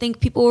didn't think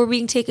people were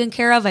being taken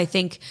care of. I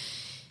think.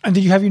 And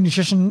did you have your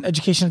nutrition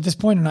education at this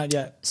point or not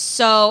yet?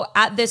 So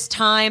at this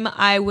time,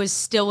 I was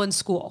still in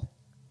school.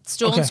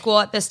 In school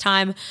at this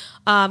time.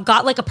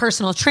 Got like a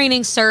personal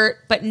training cert,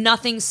 but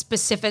nothing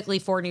specifically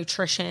for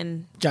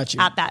nutrition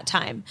at that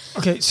time.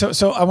 Okay,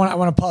 so I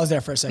want to pause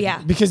there for a second.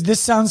 Yeah. Because this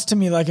sounds to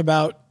me like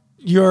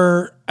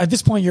at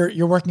this point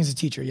you're working as a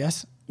teacher,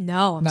 yes?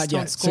 No, I'm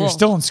still in school. So you're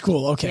still in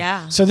school, okay.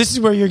 Yeah. So this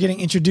is where you're getting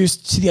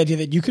introduced to the idea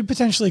that you could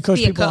potentially coach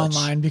people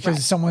online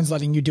because someone's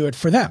letting you do it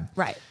for them.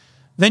 Right.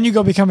 Then you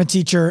go become a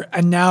teacher.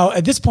 And now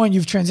at this point,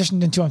 you've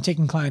transitioned into I'm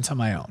taking clients on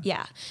my own.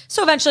 Yeah.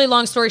 So eventually,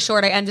 long story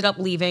short, I ended up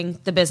leaving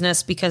the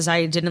business because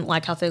I didn't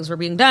like how things were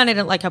being done. I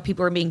didn't like how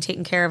people were being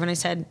taken care of. And I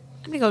said,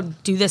 I'm going to go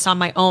do this on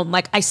my own.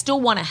 Like, I still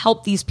want to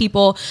help these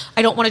people.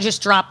 I don't want to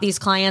just drop these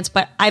clients,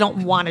 but I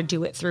don't want to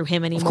do it through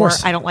him anymore.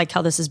 I don't like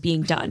how this is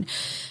being done.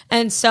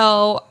 And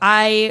so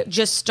I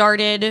just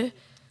started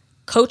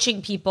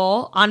coaching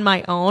people on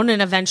my own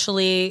and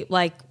eventually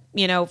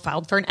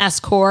filed for an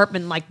S Corp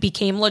and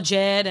became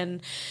legit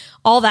and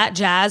all that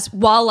jazz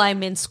while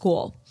I'm in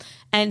school.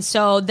 And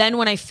so then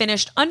when I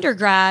finished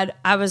undergrad,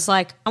 I was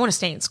like, I want to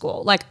stay in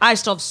school. Like, I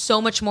still have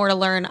so much more to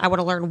learn. I want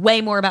to learn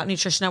way more about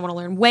nutrition. I want to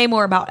learn way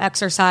more about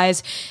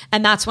exercise.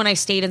 And that's when I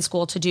stayed in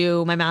school to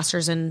do my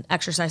master's in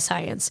exercise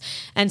science.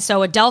 And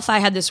so Adelphi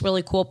had this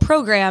really cool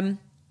program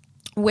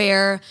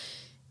where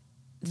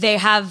they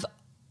have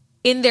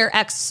in their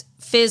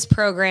Phys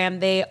program,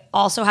 they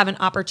also have an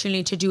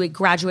opportunity to do a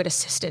graduate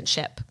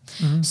assistantship.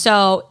 Mm-hmm.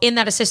 So in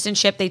that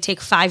assistantship, they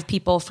take 5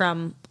 people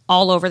from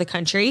all over the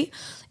country,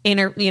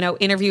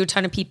 interview a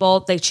ton of people.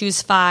 They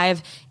choose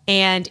 5.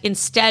 And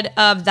instead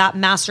of that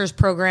master's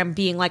program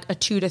being like a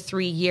 2 to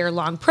 3 year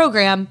long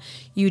program,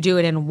 you do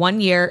it in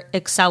 1 year,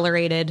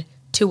 accelerated,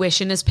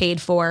 tuition is paid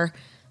for,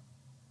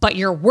 but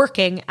you're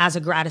working as a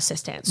grad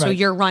assistant. So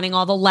you're running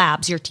all the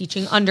labs, you're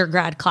teaching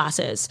undergrad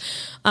classes.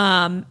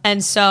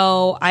 And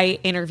so I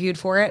interviewed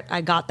for it.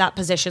 I got that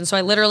position. So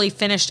I literally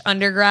finished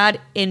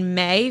undergrad in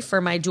May for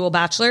my dual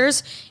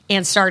bachelor's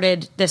and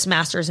started this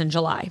master's in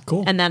July.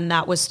 Cool. And then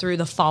that was through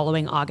the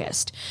following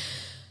August.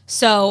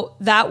 So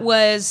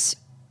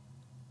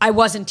I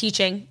wasn't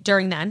teaching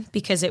during then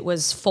because it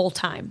was full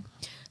time.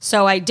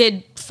 So I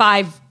did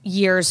 5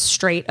 years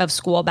straight of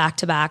school back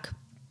to back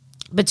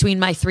between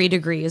my 3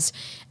 degrees.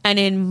 And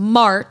in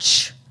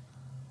March,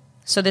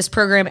 so this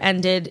program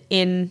ended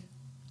in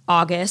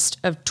August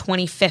of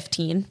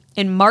 2015.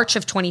 In March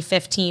of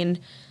 2015,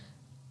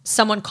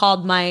 someone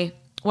called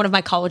one of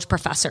my college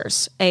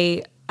professors,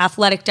 a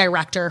athletic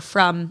director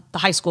from the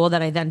high school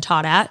that I then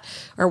taught at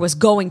or was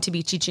going to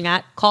be teaching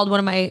at, called one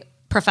of my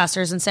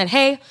professors and said,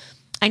 hey,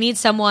 I need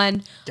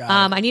someone.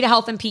 I need a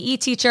health and PE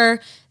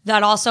teacher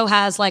that also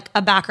has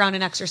a background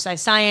in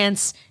exercise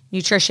science,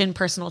 nutrition,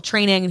 personal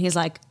training. And he's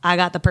like, I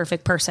got the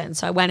perfect person.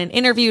 So I went and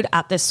interviewed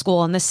at this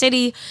school in the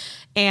city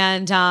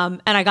and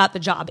I got the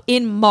job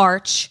in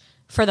March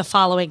for the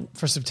following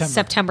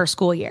September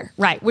school year.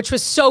 Right. Which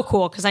was so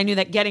cool because I knew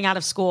that getting out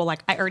of school,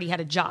 I already had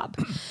a job.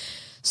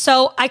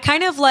 So I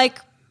kind of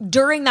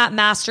during that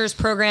master's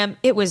program,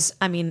 it was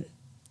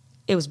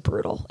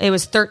brutal. It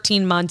was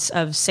 13 months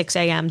of 6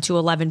 a.m. to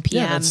 11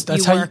 p.m.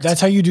 Yeah,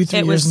 that's how you do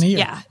 3 years in a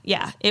year.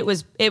 Yeah. It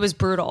was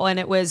brutal. And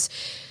it was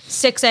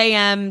 6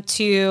 a.m.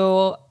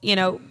 to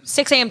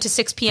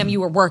 6 p.m.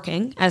 you were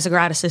working as a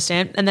grad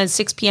assistant. And then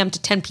 6 p.m.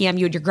 to 10 p.m.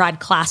 you had your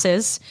grad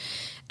classes.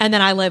 And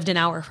then I lived an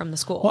hour from the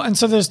school. Well, and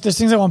so there's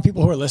things I want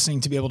people who are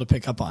listening to be able to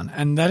pick up on.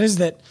 And that is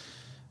that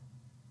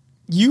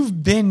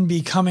you've been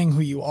becoming who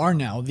you are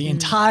now the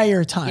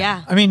entire time.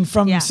 Yeah. I mean,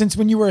 since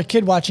when you were a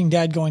kid watching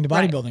dad going to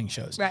bodybuilding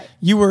shows. Right.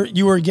 You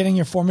were getting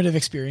your formative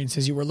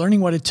experiences. You were learning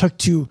what it took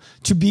to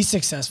be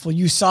successful.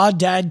 You saw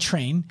dad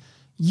train.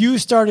 You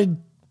started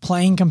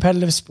playing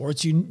competitive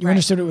sports. You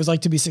understood what it was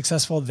like to be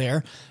successful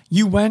there.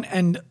 You went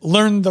and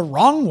learned the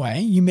wrong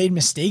way. You made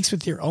mistakes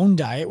with your own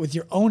diet, with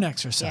your own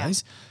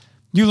exercise. Yeah.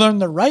 You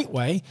learned the right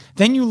way.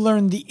 Then you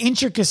learned the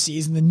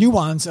intricacies and the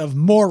nuance of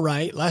more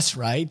right, less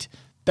right,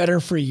 better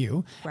for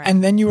you. Right.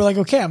 And then you were like,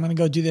 okay, I'm going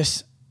to go do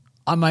this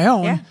on my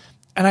own. Yeah.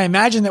 And I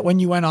imagine that when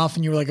you went off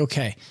and you were like,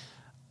 okay,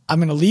 I'm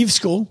going to leave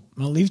school,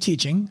 I'm going to leave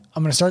teaching,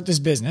 I'm going to start this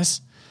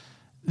business,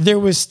 there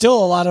was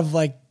still a lot of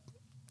like,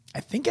 I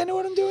think I know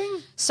what I'm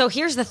doing. So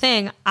here's the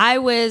thing. I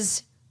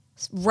was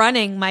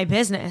running my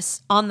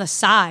business on the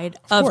side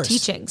of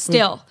teaching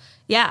still.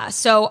 Yeah.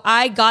 So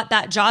I got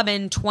that job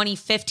in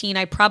 2015.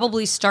 I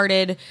probably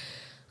started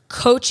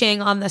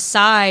coaching on the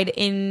side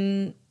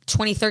in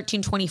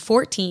 2013,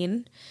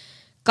 2014,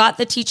 got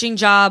the teaching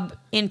job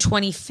in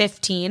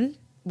 2015.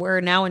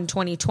 We're now in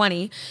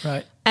 2020.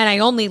 Right. And I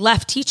only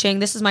left teaching.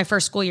 This is my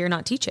first school year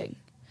not teaching.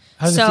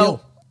 How does it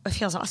feel? It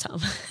feels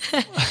awesome.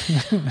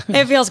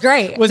 It feels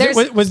great.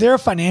 Was there a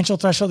financial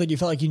threshold that you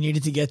felt like you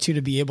needed to get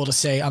to be able to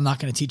say, I'm not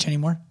going to teach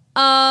anymore?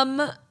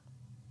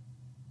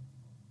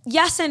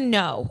 Yes and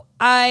no.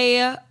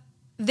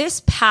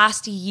 This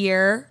past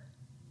year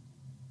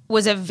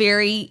was a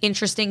very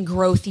interesting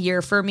growth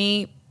year for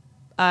me,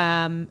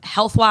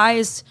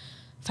 health-wise,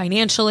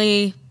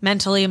 financially,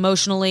 mentally,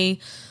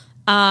 emotionally.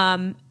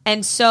 And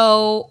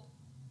so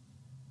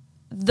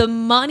the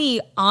money,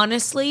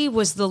 honestly,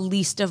 was the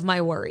least of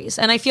my worries.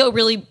 And I feel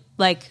really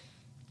like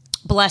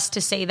blessed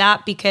to say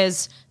that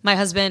because my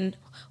husband's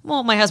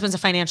a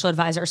financial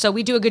advisor. So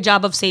we do a good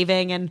job of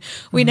saving and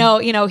we know,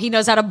 he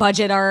knows how to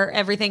budget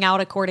everything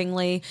out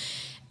accordingly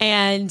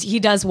and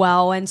he does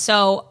well. And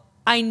so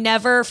I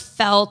never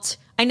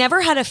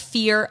had a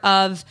fear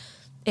of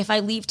if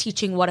I leave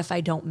teaching, what if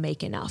I don't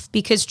make enough?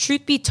 Because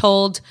truth be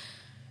told,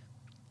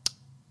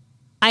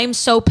 I am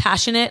so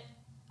passionate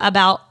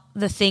about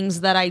the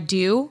things that I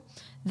do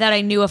that I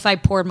knew if I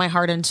poured my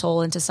heart and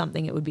soul into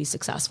something, it would be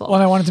successful. Well,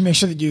 and I wanted to make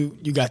sure that you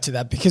got to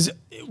that because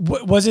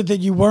was it that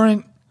you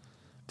weren't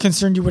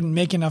concerned you wouldn't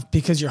make enough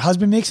because your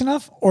husband makes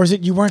enough? Or is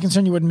it you weren't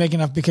concerned you wouldn't make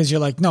enough because you're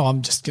like, no,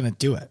 I'm just going to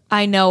do it?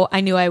 I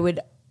knew I would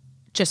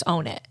just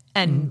own it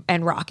and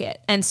rock it.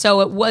 And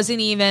so it wasn't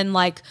even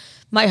like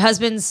my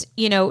husband's,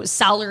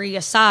 salary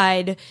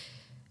aside,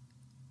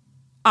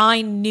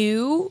 I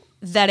knew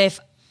that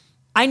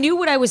I knew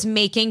what I was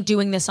making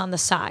doing this on the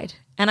side.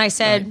 And I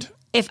said,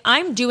 if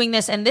I'm doing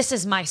this and this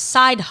is my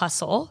side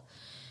hustle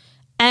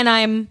and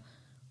I'm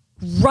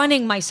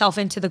running myself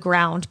into the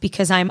ground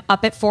because I'm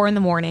up at 4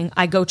 a.m,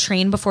 I go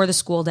train before the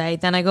school day.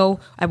 Then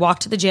I walk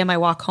to the gym, I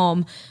walk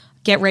home,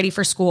 get ready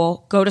for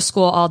school, go to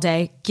school all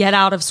day, get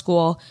out of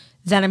school.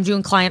 Then I'm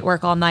doing client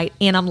work all night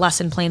and I'm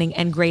lesson planning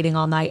and grading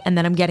all night. And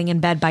then I'm getting in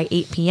bed by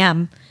 8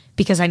 p.m.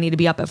 because I need to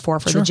be up at 4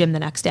 for the gym the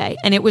next day.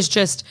 And it was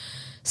just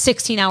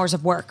 16 hours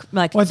of work.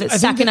 Like the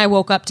second I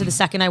woke up to the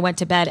second I went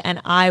to bed, and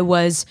I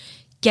was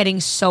getting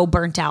so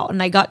burnt out.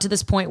 And I got to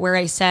this point where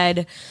I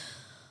said,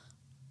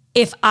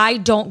 if I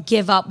don't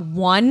give up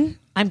one,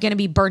 I'm going to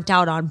be burnt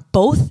out on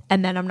both.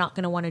 And then I'm not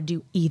going to want to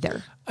do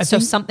either. So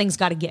something's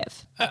got to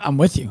give. I'm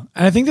with you.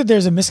 And I think that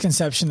there's a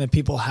misconception that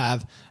people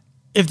have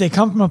if they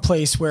come from a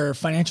place where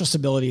financial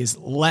stability is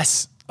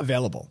less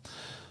available.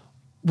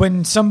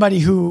 When somebody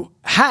who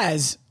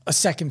has a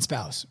second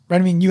spouse, right?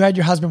 I mean, you had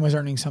your husband was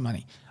earning some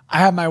money. I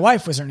had my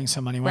wife was earning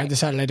some money when I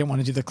decided I didn't want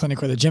to do the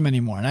clinic or the gym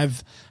anymore. And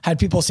I've had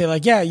people say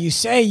like, yeah, you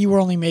say you were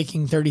only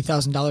making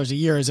 $30,000 a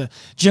year as a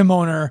gym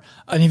owner,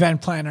 an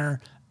event planner,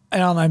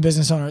 an online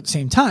business owner at the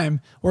same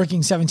time, working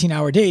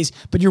 17-hour days,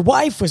 but your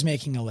wife was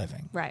making a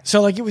living. Right.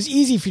 So like it was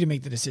easy for you to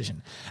make the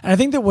decision. And I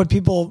think that what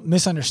people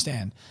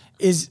misunderstand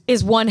is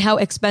one, how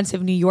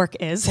expensive New York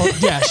is. Well,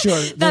 yeah, sure.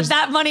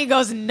 that money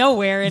goes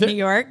nowhere in New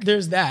York.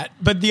 There's that.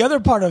 But the other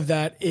part of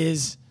that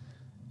is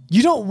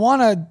you don't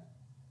want to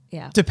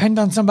depend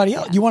on somebody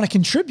else. You want to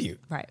contribute.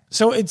 Right.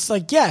 So it's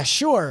like, yeah,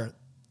 sure,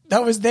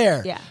 that was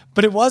there. Yeah.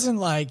 But it wasn't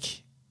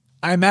like,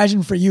 I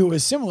imagine for you it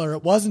was similar.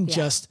 It wasn't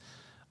just,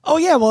 oh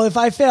yeah, well, if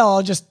I fail,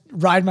 I'll just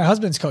ride my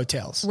husband's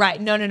coattails. Right.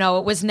 No.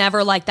 It was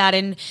never like that.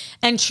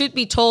 And truth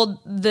be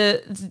told,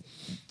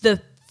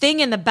 the thing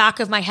in the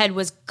back of my head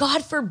was,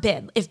 God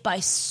forbid, if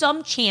by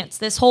some chance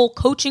this whole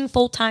coaching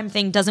full-time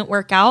thing doesn't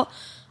work out,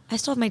 I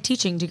still have my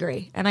teaching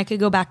degree and I could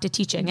go back to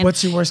teaching. And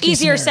what's your worst case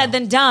easier scenario? said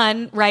than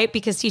done, right?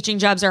 Because teaching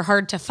jobs are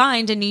hard to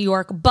find in New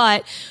York.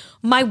 But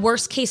my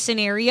worst case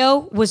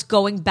scenario was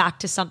going back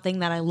to something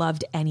that I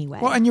loved anyway.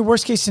 Well, and your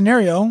worst case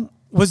scenario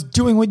was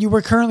doing what you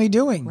were currently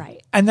doing.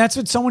 Right. And that's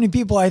what so many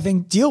people, I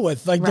think, deal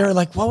with. Like, they're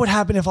like, what would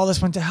happen if all this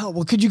went to hell?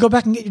 Well, could you go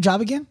back and get your job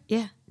again?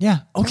 Yeah. Yeah.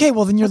 Okay.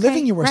 Well, then you're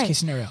living your worst case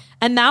scenario.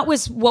 And that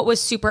was what was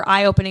super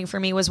eye-opening for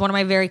me was one of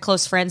my very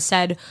close friends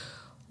said,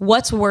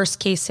 what's worst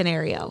case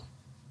scenario?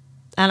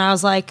 And I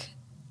was like,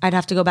 I'd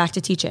have to go back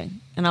to teaching.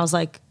 And I was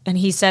like, and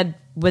he said,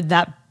 would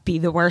that be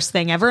the worst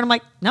thing ever? And I'm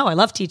like, no, I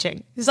love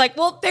teaching. He's like,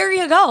 well, there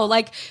you go.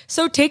 Like,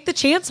 so take the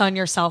chance on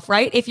yourself,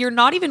 right? If you're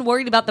not even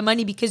worried about the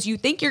money because you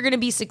think you're going to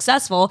be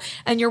successful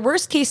and your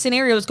worst case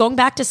scenario is going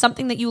back to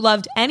something that you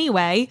loved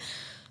anyway,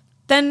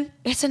 then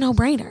it's a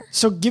no-brainer.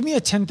 So give me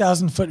a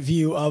 10,000 foot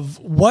view of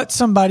what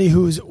somebody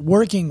who's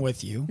working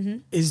with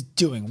you is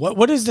doing.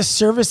 What is the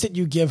service that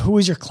you give? Who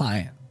is your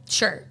client?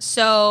 Sure.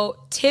 So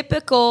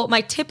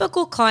my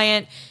typical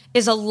client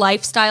is a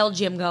lifestyle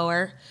gym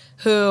goer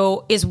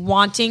who is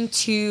wanting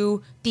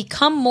to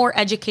become more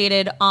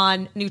educated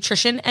on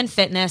nutrition and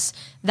fitness.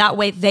 That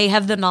way they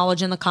have the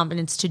knowledge and the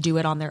confidence to do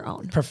it on their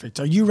own. Perfect.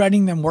 Are you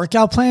writing them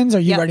workout plans? Are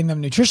you writing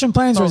them nutrition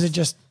plans? Both. Or is it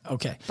just,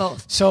 okay.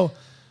 Both. So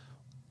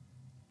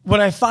what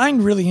I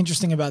find really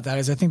interesting about that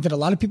is I think that a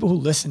lot of people who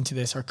listen to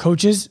this are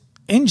coaches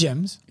in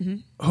gyms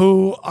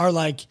who are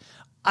like,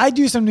 I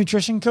do some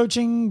nutrition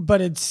coaching, but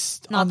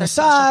it's not on the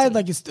side.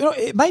 Like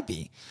it might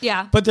be.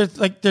 Yeah. But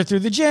they're through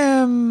the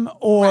gym,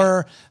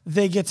 or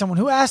they get someone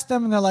who asked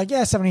them and they're like,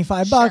 yeah,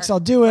 $75,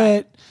 I'll do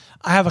it.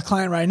 I have a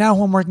client right now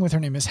who I'm working with. Her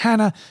name is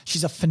Hannah.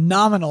 She's a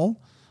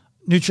phenomenal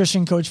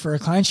nutrition coach for her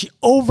clients. She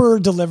over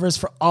delivers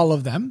for all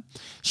of them.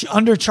 She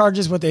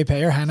undercharges what they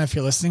pay her. Hannah, if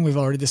you're listening, we've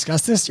already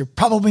discussed this. You're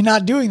probably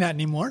not doing that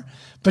anymore,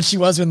 but she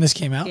was when this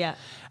came out. Yeah.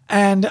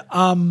 And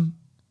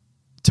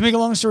to make a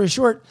long story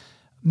short,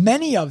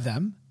 many of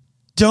them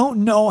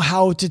don't know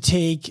how to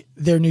take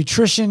their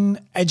nutrition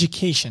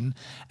education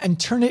and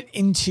turn it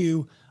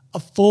into a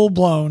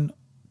full-blown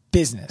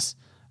business.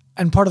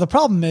 And part of the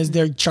problem is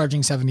they're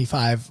charging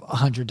 $75,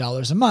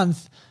 $100 a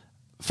month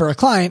for a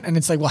client. And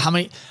it's like, well, how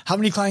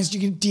many clients do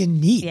you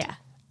need? Yeah.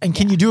 And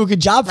can you do a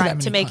good job for that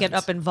many to make clients? it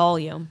up in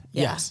volume.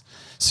 Yeah. Yes.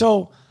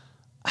 So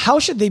how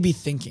should they be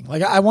thinking?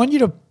 Like, I want you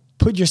to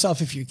put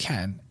yourself, if you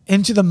can,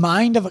 into the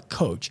mind of a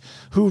coach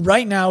who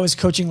right now is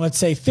coaching, let's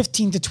say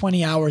 15 to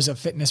 20 hours of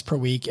fitness per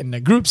week in a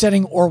group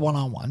setting or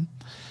one-on-one,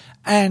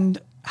 and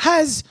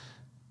has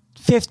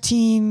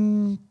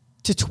 15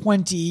 to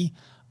 20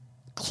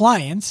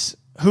 clients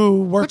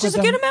who work with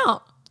them. Which is a good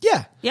amount.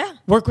 Yeah. Yeah.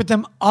 Work with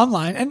them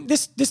online. And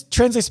this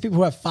translates to people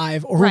who have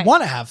 5 or who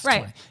want to have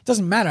 20. It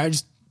doesn't matter.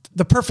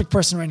 The perfect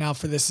person right now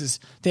for this is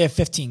they have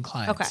 15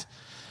 clients. Okay.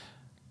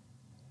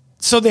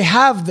 So they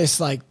have this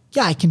like,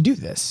 yeah, I can do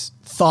this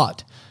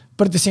thought.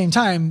 But at the same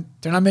time,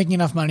 they're not making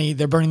enough money.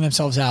 They're burning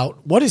themselves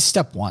out. What is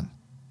step one?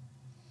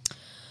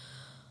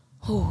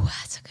 Oh,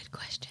 that's a good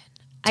question.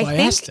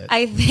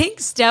 I think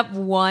step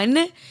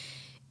one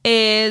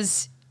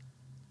is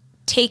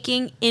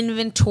taking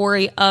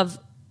inventory of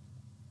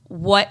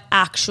what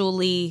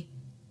actually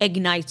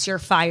ignites your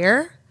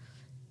fire.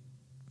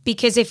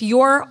 Because if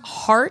your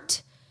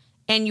heart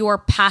and your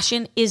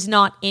passion is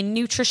not in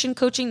nutrition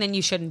coaching, then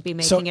you shouldn't be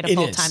making it a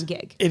full-time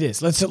gig. It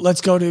is.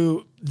 Let's go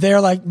to,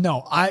 they're like,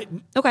 no,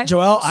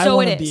 Joelle,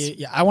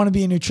 I want to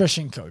be a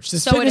nutrition coach.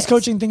 This fitness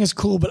coaching thing is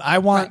cool, but I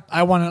want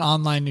an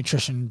online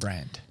nutrition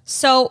brand.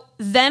 So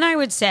then I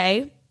would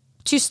say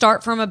to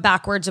start from a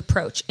backwards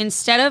approach.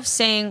 Instead of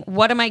saying,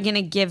 what am I going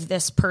to give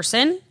this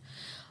person?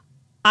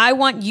 I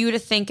want you to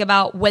think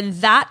about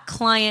when that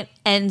client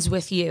ends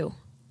with you,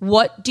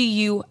 what do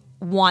you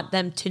want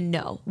them to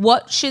know?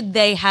 What should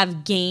they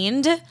have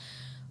gained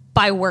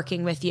by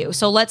working with you?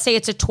 So let's say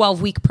it's a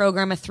 12-week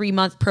program, a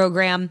 3-month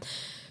program.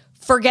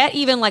 Forget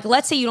even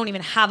let's say you don't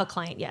even have a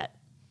client yet.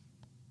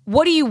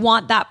 What do you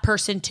want that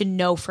person to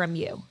know from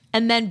you?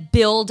 And then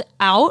build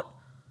out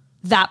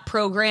that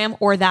program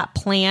or that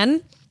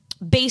plan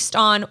based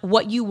on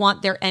what you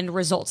want their end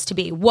results to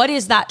be. What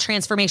is that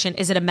transformation?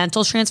 Is it a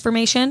mental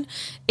transformation?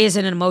 Is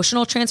it an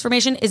emotional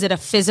transformation? Is it a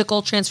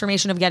physical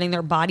transformation of getting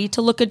their body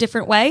to look a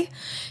different way?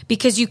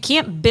 Because you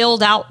can't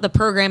build out the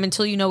program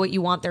until you know what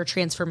you want their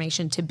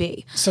transformation to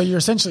be. So you're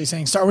essentially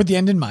saying start with the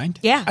end in mind.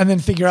 Yeah. And then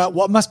figure out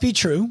what must be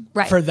true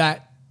for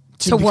that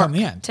to become work,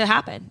 the end. to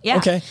happen. Yeah.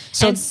 Okay.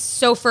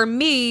 So for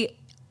me,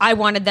 I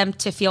wanted them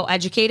to feel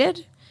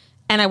educated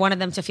and I wanted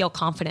them to feel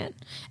confident.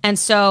 And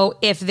so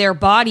if their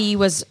body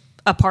was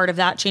a part of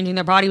that, changing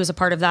their body was a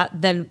part of that,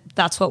 then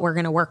that's what we're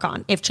going to work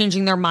on. If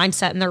changing their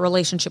mindset and their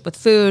relationship with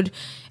food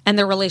and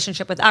their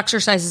relationship with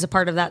exercise is a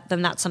part of that,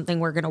 then that's something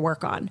we're going to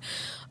work on.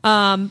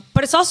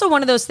 But it's also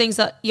one of those things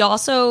that you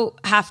also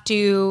have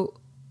to,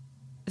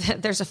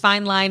 there's a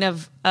fine line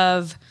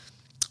of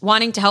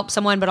wanting to help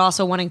someone, but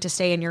also wanting to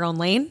stay in your own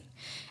lane.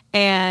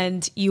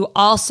 And you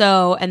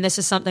also, and this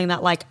is something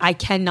that I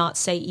cannot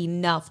say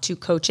enough to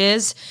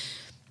coaches,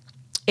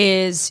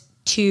 is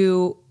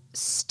to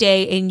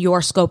stay in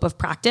your scope of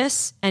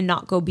practice and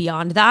not go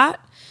beyond that.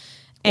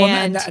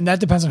 And that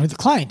depends on who the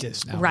client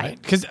is now, right?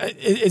 Because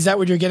is that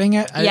what you're getting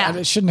at?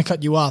 I shouldn't have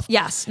cut you off.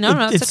 Yes.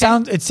 It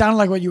sounded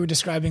like what you were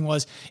describing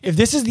was, if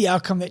this is the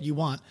outcome that you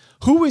want,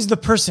 who is the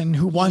person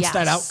who wants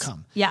that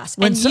outcome? Yes.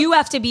 You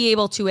have to be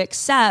able to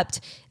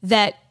accept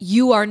that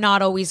you are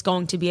not always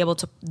going to be able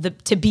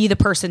to be the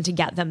person to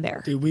get them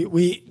there.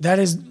 Dude, that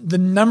is the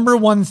number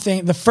one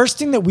thing. The first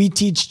thing that we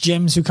teach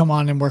gyms who come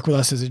on and work with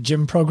us is a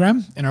gym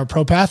program in our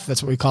Pro Path.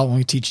 That's what we call it when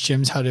we teach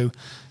gyms how to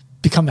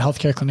become the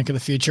healthcare clinic of the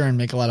future and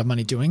make a lot of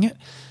money doing it.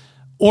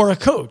 Or a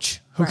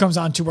coach who comes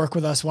on to work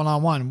with us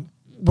one-on-one.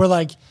 We're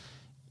like,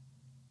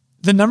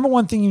 the number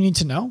one thing you need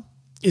to know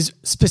is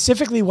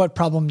specifically what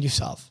problem you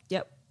solve.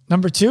 Yep.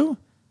 Number 2,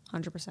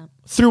 100%.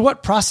 Through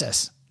what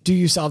process do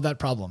you solve that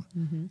problem?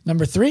 Mm-hmm.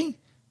 Number 3,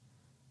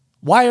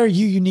 why are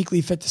you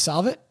uniquely fit to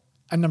solve it?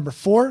 And number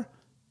 4,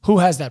 who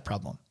has that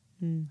problem?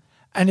 Mm.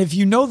 And if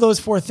you know those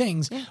 4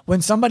 things,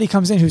 when somebody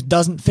comes in who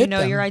doesn't fit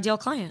them, your ideal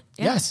client.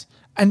 Yeah. Yes.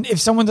 And if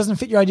someone doesn't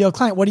fit your ideal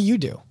client, what do you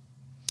do?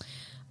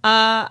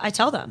 I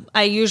tell them.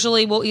 I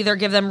usually will either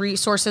give them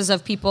resources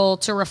of people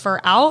to refer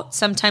out.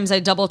 Sometimes I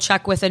double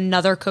check with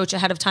another coach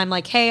ahead of time,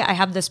 like, hey, I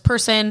have this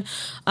person.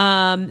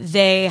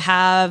 They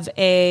have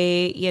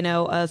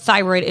a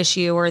thyroid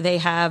issue, or they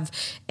have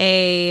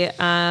a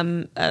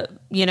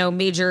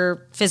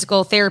major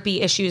physical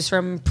therapy issues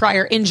from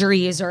prior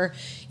injuries, or,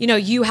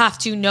 you have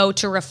to know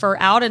to refer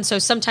out. And so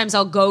sometimes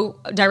I'll go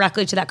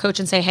directly to that coach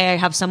and say, hey, I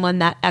have someone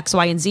that X,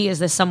 Y, and Z. Is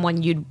this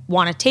someone you'd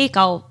want to take?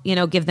 I'll,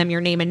 give them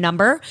your name and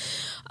number.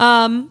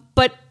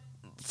 But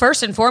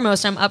first and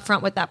foremost, I'm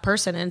upfront with that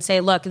person and say,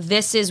 look,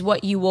 this is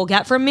what you will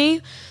get from me.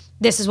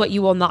 This is what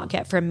you will not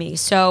get from me.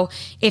 So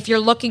if you're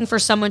looking for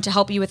someone to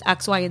help you with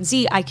X, Y, and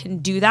Z, I can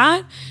do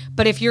that.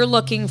 But if you're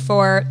looking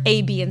for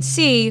A, B, and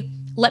C,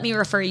 let me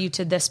refer you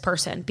to this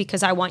person,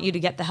 because I want you to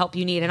get the help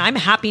you need. And I'm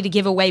happy to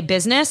give away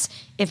business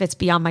if it's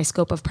beyond my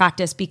scope of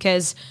practice,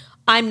 because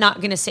I'm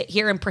not going to sit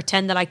here and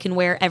pretend that I can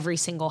wear every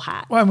single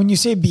hat. Well, when you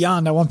say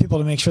beyond, I want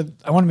to make sure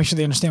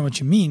they understand what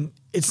you mean.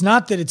 It's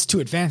not that it's too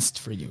advanced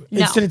for you.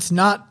 It's that it's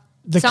not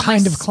the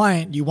kind of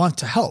client you want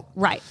to help.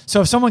 Right.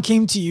 So if someone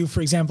came to you,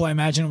 for example, I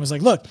imagine, and was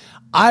like, look,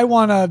 I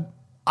want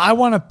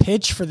to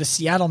pitch for the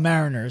Seattle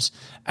Mariners,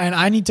 and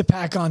I need to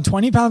pack on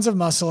 20 pounds of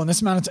muscle and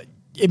this amount of time.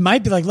 It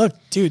might be like, look,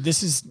 dude,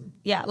 this is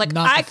not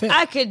the fit.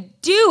 I could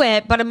do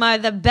it, but am I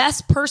the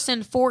best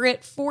person for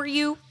it for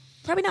you?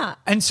 Probably not.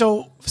 And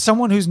so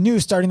someone who's new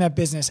starting that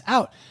business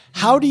out,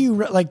 how do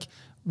you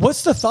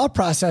what's the thought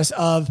process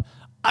of,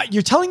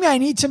 you're telling me I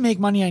need to make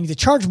money, I need to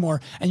charge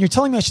more, and you're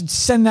telling me I should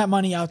send that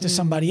money out to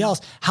somebody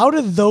else. How do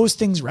those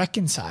things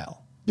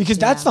reconcile? Because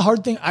that's the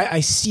hard thing.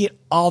 I see it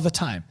all the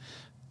time.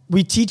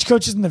 We teach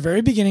coaches in the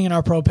very beginning in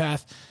our pro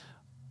path,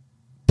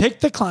 pick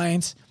the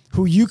clients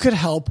who you could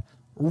help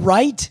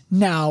right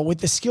now with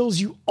the skills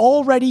you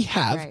already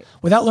have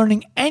without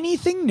learning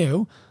anything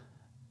new.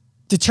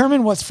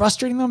 Determine what's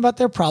frustrating them about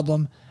their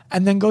problem,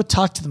 and then go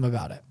talk to them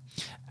about it.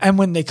 And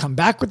when they come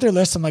back with their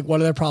list, I'm like,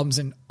 what are their problems?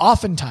 And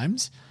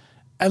oftentimes,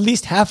 at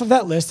least half of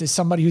that list is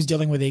somebody who's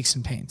dealing with aches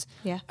and pains.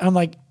 Yeah. And I'm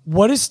like,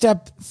 what is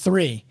step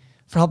 3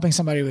 for helping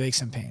somebody with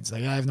aches and pains?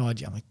 Like, I have no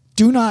idea. I'm like,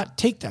 do not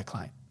take that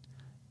client.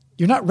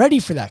 You're not ready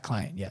for that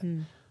client yet.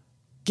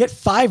 Get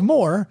 5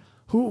 more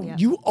who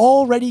you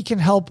already can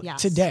help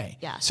today.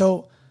 Yes.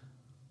 So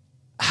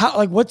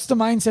what's the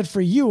mindset for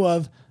you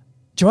of,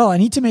 Joelle, I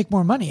need to make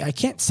more money. I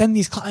can't send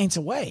these clients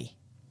away.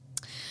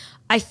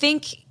 I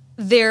think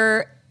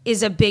there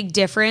is a big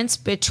difference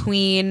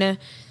between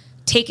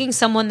taking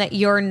someone that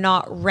you're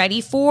not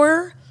ready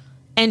for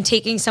and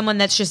taking someone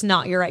that's just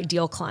not your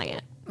ideal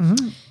client.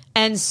 Mm-hmm.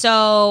 And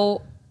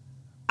so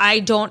I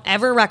don't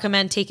ever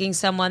recommend taking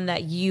someone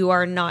that you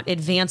are not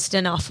advanced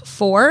enough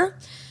for.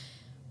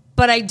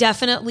 But I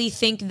definitely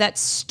think that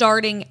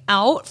starting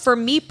out, for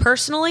me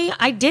personally,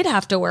 I did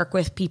have to work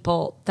with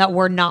people that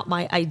were not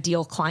my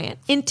ideal client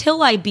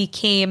until I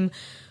became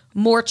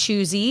more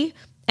choosy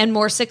and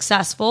more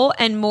successful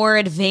and more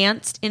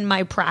advanced in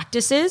my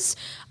practices.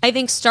 I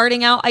think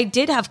starting out, I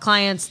did have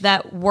clients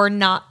that were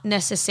not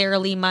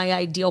necessarily my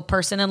ideal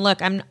person. And look,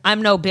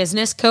 I'm no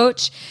business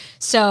coach,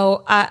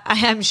 so I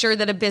am sure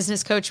that a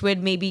business coach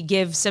would maybe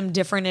give some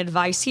different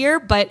advice here.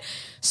 But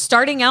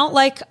starting out,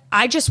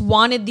 I just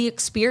wanted the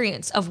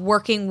experience of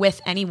working with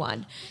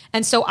anyone.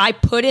 And so I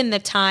put in the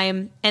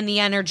time and the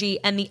energy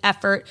and the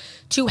effort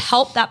to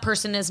help that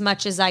person as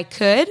much as I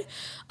could,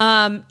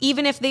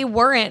 even if they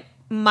weren't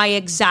my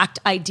exact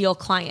ideal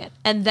client.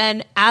 And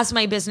then as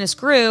my business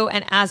grew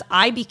and as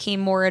I became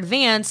more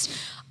advanced,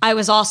 I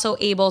was also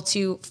able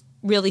to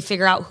really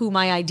figure out who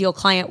my ideal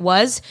client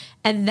was.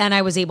 And then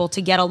I was able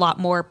to get a lot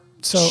more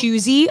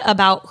choosy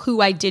about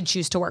who I did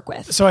choose to work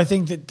with. So I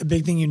think that the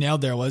big thing you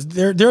nailed there was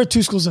there are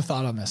 2 schools of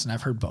thought on this, and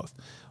I've heard both.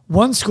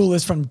 One school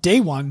is from day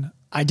one,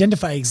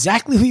 identify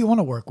exactly who you want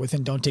to work with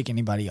and don't take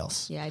anybody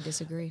else. Yeah, I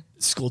disagree.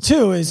 School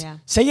 2 is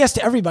say yes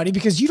to everybody,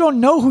 because you don't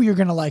know who you're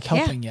going to like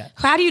helping yet.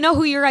 How do you know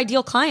who your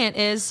ideal client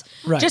is?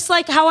 Right. Just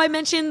like how I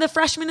mentioned the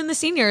freshmen and the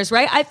seniors,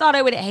 right? I thought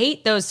I would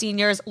hate those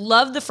seniors,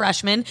 love the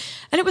freshmen.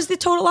 And it was the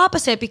total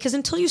opposite, because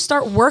until you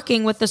start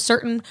working with a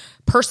certain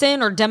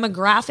person or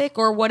demographic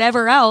or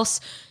whatever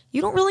else,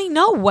 you don't really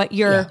know what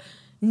your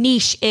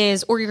niche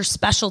is or your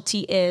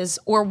specialty is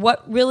or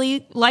what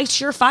really lights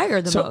your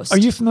fire the most. Are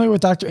you familiar with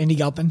Dr. Andy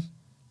Galpin?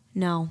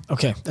 No.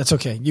 Okay, that's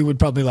okay. You would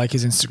probably like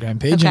his Instagram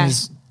page and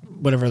his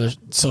whatever other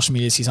social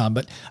medias he's on.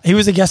 But he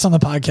was a guest on the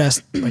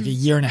podcast like a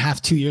year and a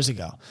half, 2 years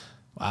ago.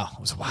 Wow,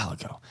 it was a while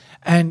ago.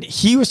 And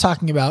he was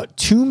talking about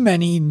too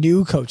many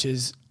new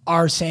coaches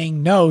are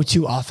saying no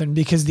too often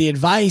because the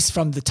advice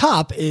from the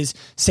top is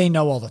say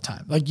no all the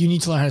time. Like, you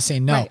need to learn how to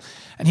say no. Right.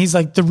 And he's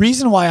like, the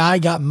reason why I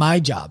got my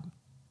job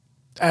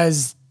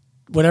as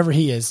whatever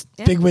he is,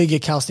 bigwig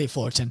at Cal State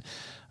Fullerton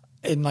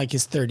in like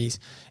his 30s,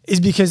 is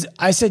because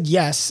I said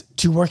yes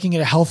to working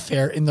at a health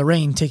fair in the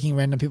rain, taking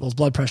random people's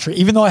blood pressure,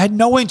 even though I had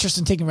no interest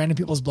in taking random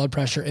people's blood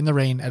pressure in the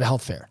rain at a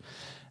health fair.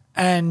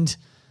 And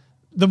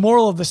the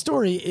moral of the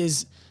story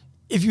is,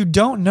 if you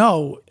don't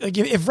know, like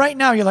if right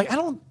now you're like, I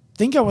don't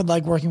think I would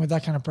like working with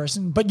that kind of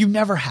person, but you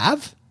never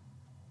have,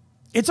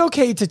 it's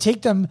okay to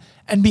take them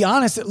and be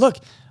honest that, look,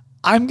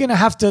 I'm going to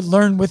have to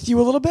learn with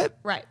you a little bit.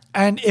 Right.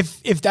 And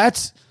if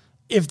that's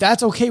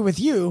okay with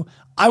you,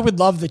 I would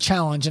love the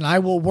challenge, and I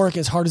will work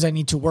as hard as I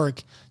need to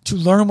work to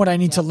learn what I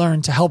need to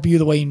learn to help you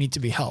the way you need to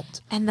be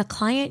helped. And the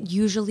client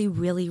usually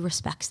really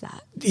respects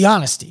that. The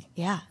honesty.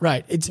 Yeah.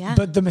 Right.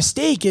 But the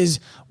mistake is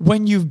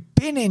when you've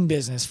been in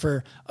business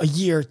for a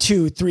year,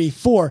 2, 3,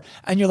 4,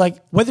 and you're like,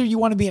 whether you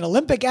want to be an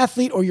Olympic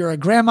athlete or you're a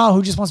grandma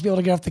who just wants to be able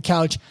to get off the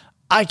couch,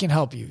 I can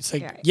help you. It's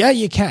like, yeah,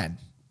 you can.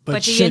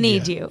 But do you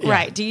need to? Yeah.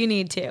 Right. Do you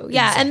need to?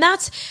 Yeah.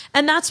 Exactly.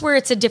 And that's where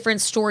it's a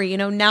different story.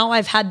 Now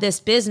I've had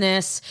this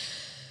business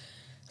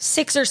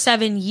 6 or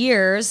 7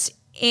 years,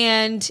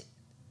 and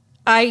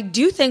I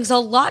do things a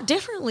lot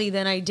differently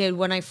than I did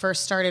when I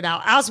first started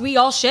out, as we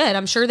all should.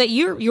 I'm sure that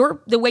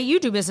the way you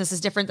do business is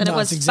different than it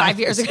was 5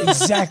 years ago.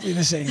 Exactly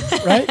the same,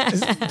 right?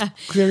 Is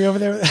Cleary over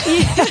there?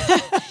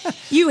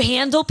 You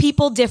handle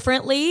people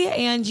differently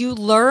and you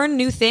learn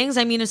new things.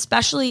 I mean,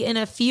 especially in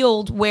a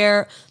field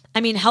where,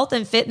 health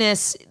and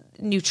fitness,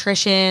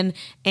 nutrition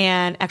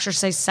and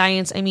exercise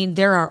science,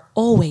 there are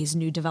always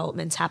new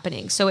developments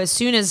happening. So as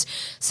soon as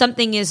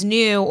something is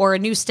new or a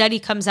new study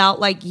comes out,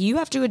 like, you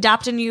have to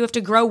adapt and you have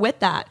to grow with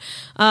that.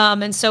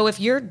 And so if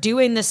you're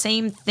doing the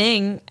same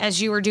thing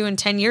as you were doing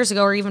 10 years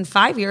ago or even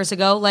 5 years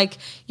ago, like,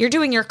 you're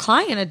doing your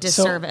client a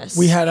disservice.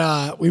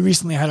 So we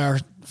recently had our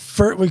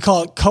first, we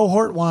call it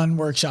cohort 1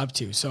 workshop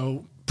 2.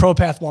 So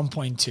ProPath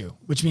 1.2,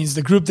 which means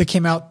the group that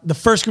came out, the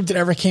first group that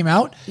ever came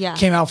out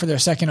for their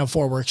second of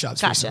 4 workshops.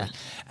 Gotcha. Recently.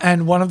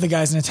 And one of the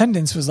guys in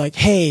attendance was like,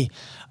 hey,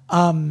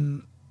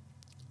 so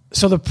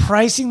the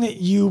pricing that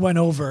you went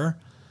over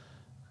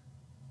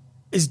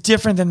is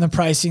different than the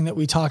pricing that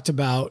we talked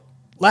about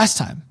last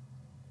time.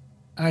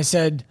 And I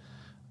said,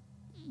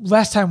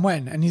 last time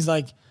when? And he's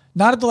like,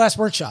 not at the last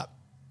workshop,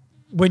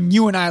 when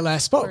you and I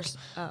last spoke.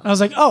 And I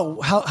was like, oh,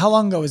 how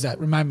long ago was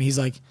that? Remind me. He's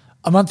like,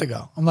 a month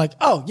ago. I'm like,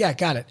 oh yeah,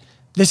 got it.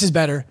 This is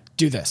better.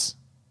 Do this.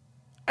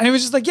 And he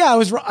was just like, yeah,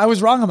 I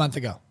was wrong a month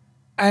ago.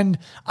 And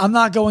I'm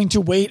not going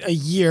to wait a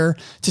year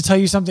to tell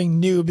you something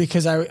new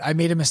because I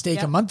made a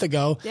mistake a month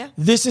ago. Yeah.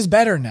 This is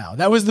better now.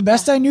 That was the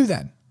best I knew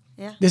then.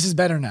 Yeah. This is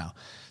better now.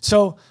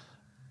 So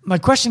my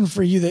question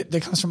for you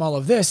that comes from all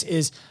of this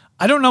is,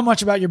 I don't know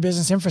much about your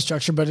business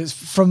infrastructure, but it's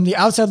from the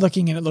outside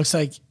looking in, it looks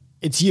like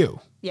it's you.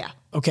 Yeah.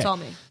 Okay. Tell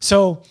me.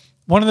 So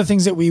one of the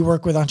things that we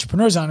work with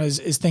entrepreneurs on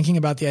is thinking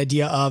about the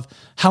idea of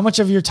how much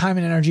of your time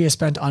and energy is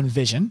spent on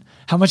vision,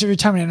 how much of your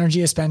time and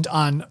energy is spent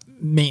on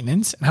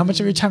maintenance, and how much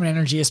of your time and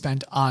energy is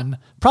spent on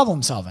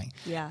problem solving.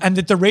 Yeah. And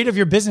that the rate of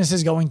your business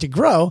is going to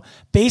grow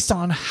based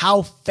on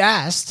how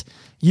fast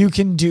you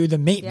can do the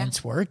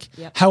maintenance work,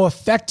 how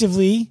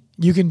effectively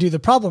you can do the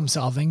problem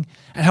solving,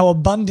 and how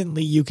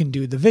abundantly you can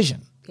do the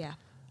vision. Yeah.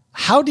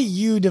 How do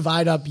you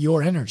divide up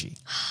your energy?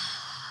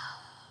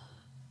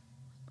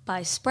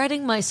 By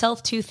spreading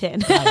myself too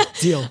thin.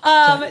 Deal.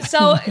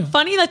 So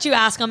funny that you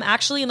ask. I'm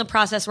actually in the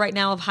process right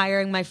now of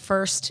hiring my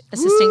first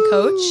assistant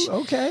coach.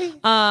 Okay.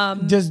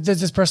 Does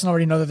this person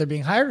already know that they're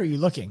being hired, or are you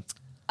looking?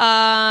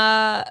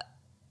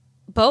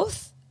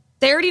 Both.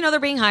 They already know they're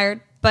being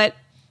hired, but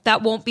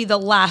that won't be the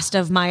last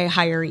of my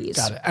hirees.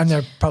 Got it. And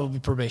they're probably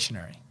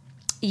probationary.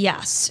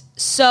 Yes.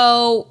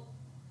 So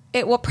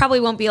it probably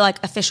won't be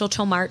like official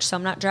till March, so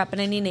I'm not dropping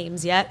any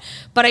names yet.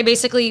 But I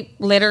basically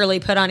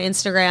literally put on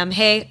Instagram,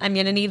 hey, I'm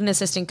going to need an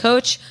assistant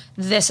coach.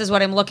 This is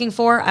what I'm looking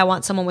for. I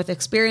want someone with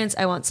experience.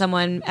 I want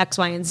someone X,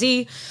 Y, and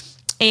Z.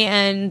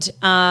 And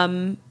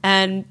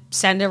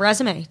send a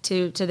resume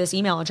to this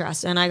email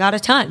address. And I got a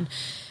ton.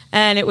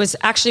 And it was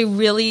actually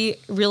really,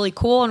 really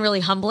cool and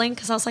really humbling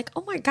because I was like,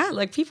 oh my God,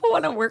 like, people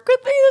want to work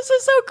with me. This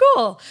is so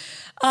cool.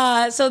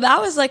 So that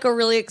was like a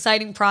really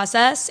exciting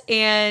process.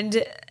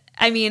 And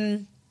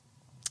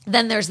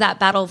then there's that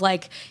battle of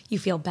like, you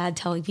feel bad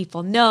telling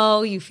people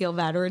no, you feel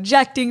bad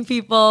rejecting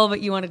people,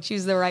 but you want to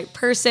choose the right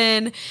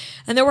person.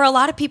 And there were a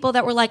lot of people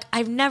that were like,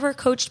 I've never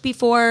coached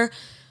before,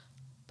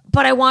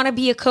 but I want to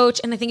be a coach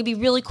and I think it'd be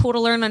really cool to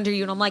learn under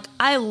you. And I'm like,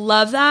 I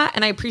love that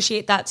and I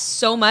appreciate that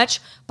so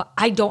much, but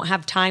I don't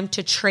have time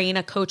to train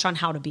a coach on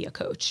how to be a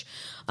coach.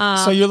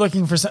 So you're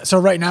looking for, so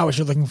right now what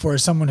you're looking for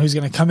is someone who's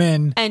going to come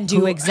in and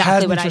do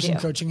exactly what I do.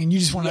 Coaching, and you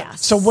just want to,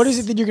 So what is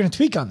it that you're going to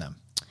tweak on them?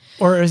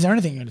 Or is there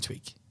anything you're going to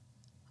tweak?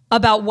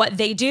 About what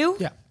they do?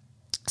 Yeah.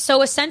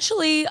 So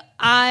essentially,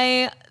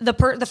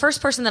 the first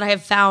person that I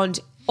have found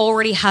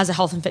already has a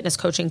health and fitness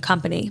coaching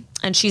company,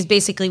 and she's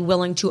basically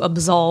willing to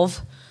absolve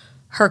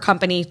her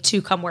company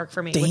to come work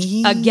for me. Damn. Which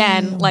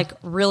again, like,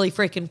 really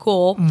freaking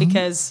cool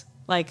because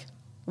like,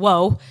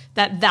 whoa,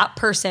 that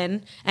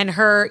person and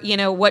her,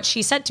 what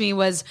she said to me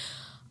was,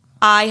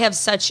 I have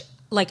such,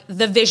 like,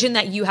 the vision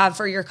that you have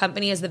for your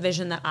company is the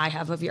vision that I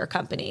have of your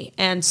company.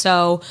 And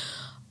so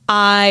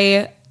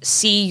I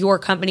see your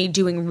company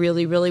doing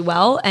really, really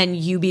well and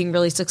you being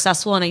really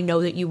successful. And I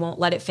know that you won't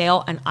let it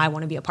fail. And I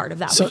want to be a part of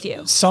that with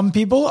you. Some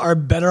people are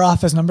better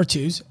off as number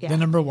 2s than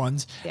number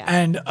 1s. Yeah.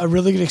 And a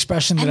really good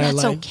expression that I like.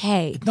 That's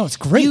okay. No, it's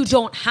great. You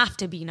don't have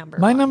to be number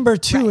 1. My number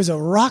 2 is a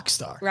rock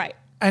star. Right.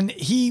 And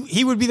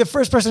he would be the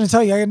first person to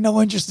tell you, I had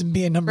no interest in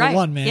being number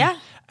 1, man. Yeah.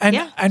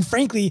 And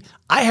frankly,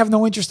 I have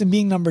no interest in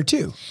being number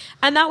 2.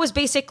 And that was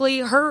basically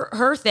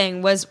her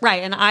thing was,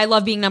 right. And I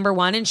love being number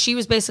 1. And she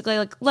was basically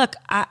like, look,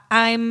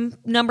 I'm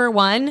number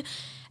 1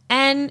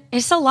 and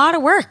it's a lot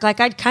of work. Like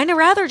I'd kind of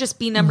rather just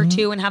be number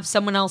 2 and have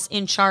someone else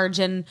in charge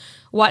and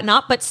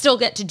whatnot, but still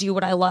get to do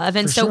what I love.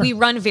 And so we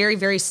run very,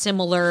 very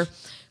similar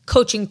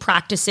coaching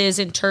practices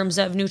in terms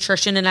of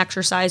nutrition and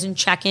exercise and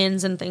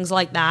check-ins and things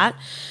like that.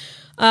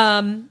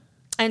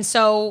 And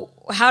so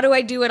how do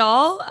I do it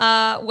all?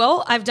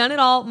 Well, I've done it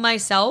all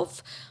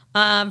myself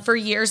for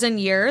years and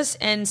years.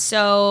 And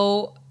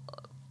so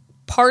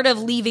part of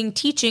leaving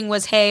teaching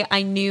was, hey,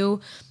 I knew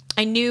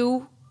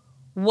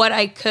what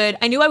I could.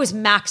 I knew I was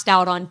maxed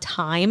out on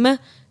time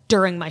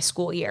during my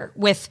school year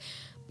with,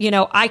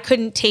 I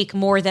couldn't take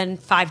more than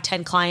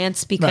 5-10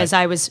 clients because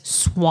I was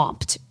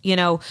swamped.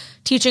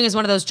 Teaching is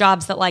one of those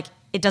jobs that like,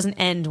 it doesn't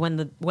end when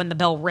the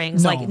bell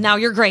rings. No. Like now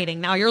you're grading,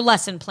 now you're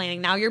lesson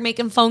planning, now you're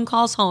making phone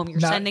calls home, you're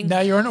sending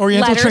now you're an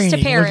Oriental letters training, to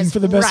parents,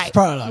 looking for the best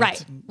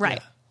product. Right.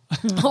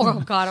 Yeah.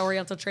 Oh God,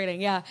 Oriental trading,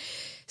 yeah.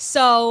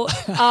 So,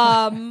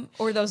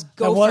 or those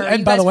gopher.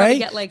 And by the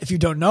way, if you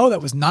don't know,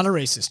 that was not a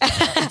racist.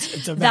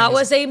 It's a that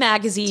was a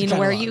magazine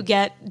where you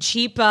get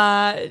cheap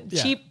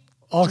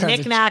all kinds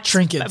knickknacks, of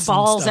trinkets,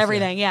 balls, stuff,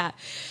 everything. Yeah.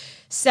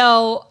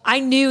 So I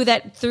knew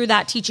that through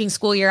that teaching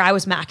school year, I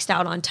was maxed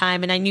out on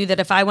time. And I knew that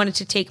if I wanted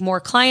to take more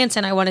clients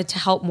and I wanted to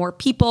help more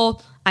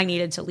people, I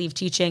needed to leave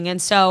teaching.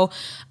 And so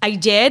I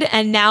did.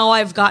 And now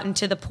I've gotten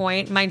to the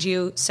point, mind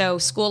you, so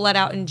school let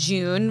out in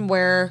June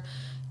where,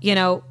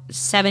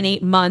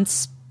 7-8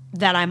 months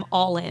that I'm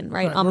all in,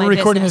 right? On We're my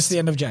recording business. this at the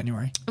end of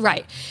January.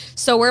 Right.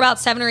 So we're about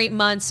 7 or 8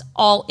 months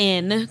all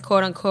in,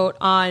 quote unquote,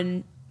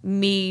 on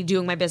me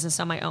doing my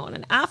business on my own.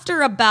 And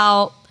after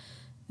about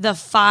the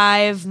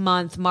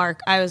 5-month mark,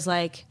 I was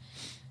like,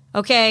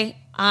 okay,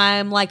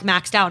 I'm like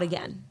maxed out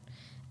again.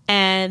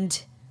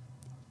 And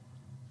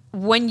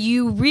when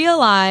you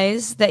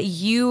realize that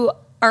you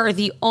are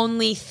the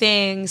only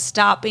thing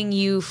stopping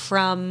you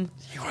from...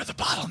 You are the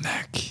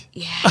bottleneck.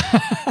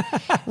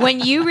 Yeah.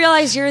 When you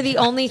realize you're the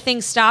only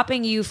thing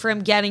stopping you from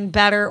getting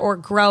better or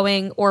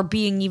growing or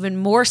being even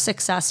more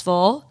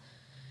successful,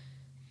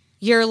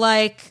 you're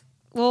like,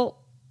 well,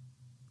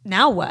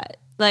 now what?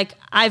 Like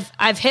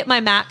I've hit my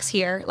max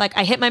here. Like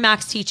I hit my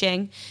max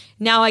teaching.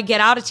 Now I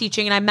get out of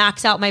teaching and I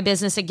max out my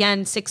business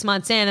again 6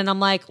 months in. And I'm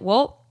like,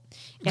 well,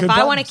 if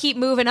I want to keep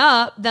moving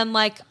up, then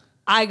like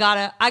I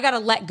gotta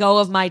let go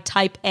of my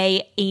type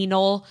A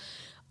anal,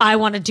 I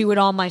want to do it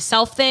all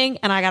myself thing.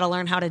 And I got to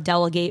learn how to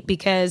delegate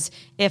because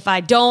if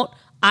I don't,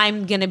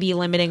 I'm going to be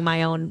limiting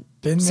my own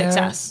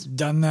success.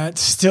 Done that.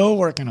 Still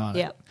working on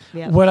it.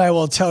 Yep. What I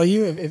will tell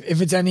you,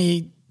 if it's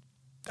any,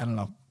 I don't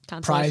know,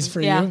 prize for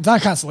you. It's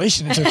not a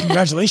consolation. It's a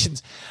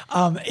congratulations.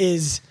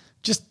 Is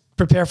just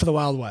prepare for the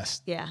Wild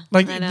West. Yeah.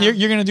 Like you're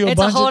going to do a bunch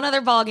of... It's a whole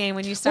other ballgame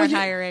when you start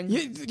hiring.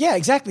 Yeah,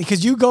 exactly.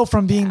 Because you go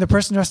from being the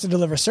person who has to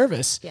deliver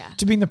service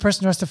to being the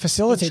person who has to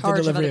facilitate the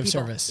delivery of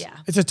service. Yeah.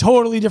 It's a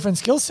totally different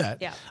skill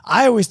set. Yeah.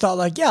 I always thought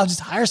like, I'll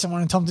just hire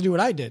someone and tell them to do what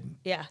I did.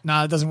 Yeah.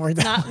 No, it doesn't work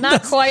that way.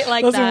 Not quite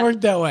like that. Doesn't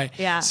work that way.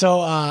 Yeah. So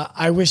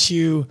I wish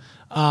you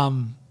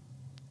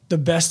the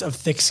best of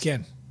thick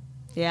skin.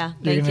 Yeah,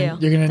 thank you.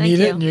 You're gonna need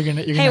it, and you're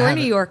gonna. Hey, we're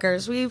New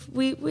Yorkers.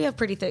 We have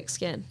pretty thick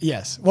skin.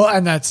 Yes. Well,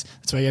 and that's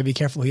why you gotta be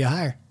careful who you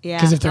hire. Yeah.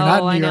 Because if they're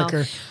not a New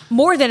Yorker,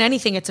 more than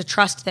anything, it's a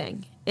trust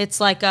thing. It's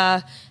like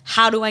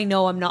how do I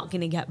know I'm not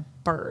gonna get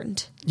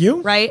burned?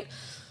 You right?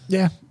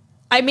 Yeah.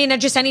 I mean,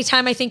 just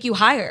anytime I think you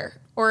hire.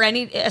 Or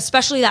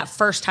especially that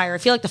first hire. I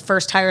feel like the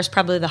first hire is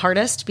probably the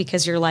hardest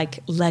because you're like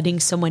letting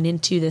someone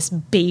into this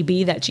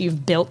baby that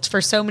you've built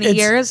for so many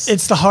years.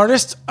 It's the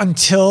hardest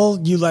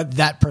until you let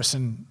that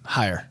person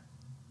hire.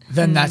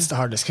 Then that's the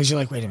hardest because you're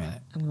like, wait a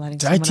minute.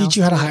 Did I teach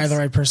you how to hire the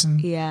right person?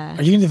 Yeah.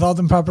 Are you going to develop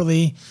them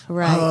properly?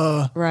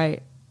 Right.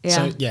 Right.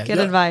 Yeah. So, Good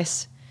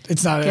advice.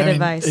 It's not good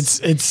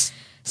advice. It's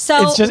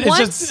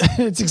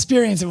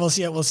experience, and we'll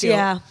see it. We'll see.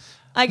 Yeah.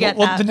 I get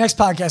that. The next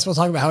podcast, we'll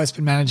talk about how it's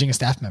been managing a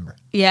staff member.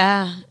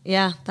 Yeah.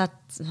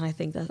 I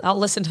think that I'll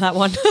listen to that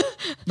one.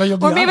 No,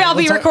 or maybe I'll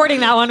be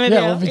recording that one with you.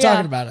 Yeah, we'll be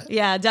talking about it.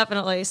 Yeah,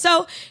 definitely.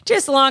 So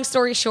just long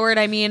story short,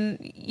 I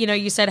mean,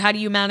 you said, how do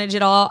you manage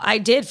it all? I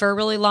did for a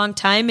really long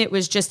time. It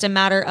was just a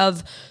matter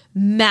of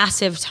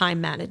massive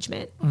time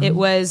management. Mm-hmm. It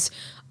was,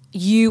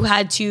 you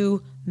had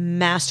to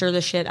master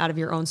the shit out of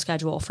your own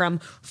schedule. From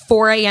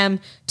 4 a.m.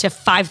 to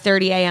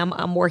 5:30 a.m.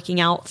 I'm working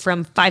out.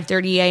 From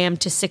 5:30 a.m.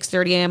 to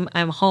 6:30 a.m.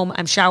 I'm home.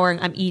 I'm showering.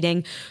 I'm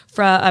eating.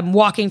 I'm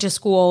walking to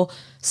school.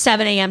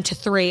 7 a.m. to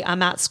 3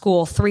 I'm at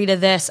school. 3 to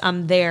this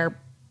I'm there.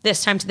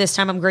 This time to this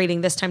time I'm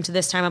grading. This time to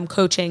this time I'm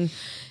coaching.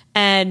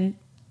 And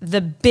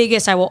the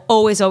biggest, I will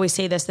always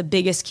say this, the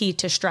biggest key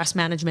to stress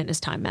management is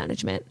time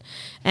management.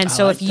 And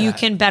so if you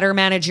can better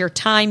manage your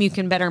time, you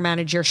can better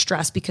manage your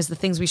stress, because the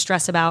things we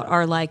stress about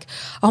are like,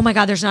 oh my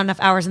God, there's not enough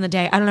hours in the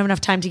day. I don't have enough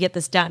time to get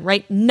this done,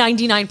 right?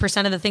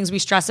 99% of the things we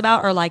stress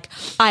about are like,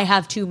 I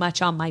have too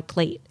much on my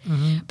plate.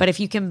 Mm-hmm. But if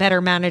you can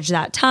better manage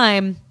that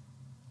time,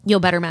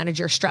 you'll better manage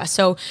your stress.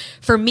 So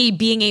for me,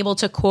 being able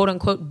to quote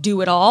unquote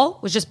do it all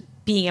was just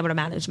being able to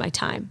manage my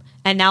time.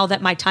 And now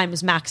that my time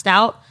is maxed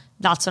out,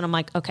 that's when I'm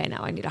like, okay,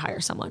 now I need to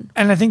hire someone.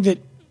 And I think that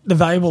the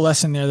valuable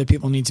lesson there that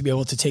people need to be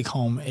able to take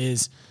home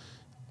is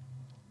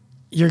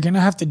you're going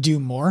to have to do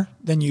more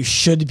than you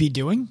should be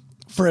doing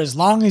for as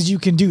long as you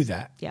can do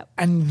that. Yep.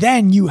 And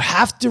then you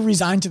have to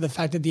resign to the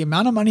fact that the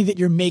amount of money that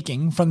you're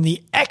making from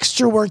the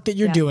extra work that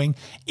you're doing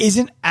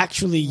isn't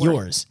actually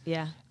yours.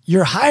 Yeah.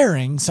 You're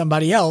hiring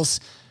somebody else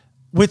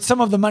with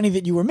some of the money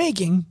that you were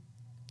making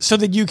so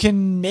that you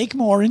can make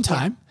more in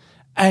time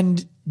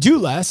and do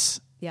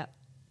less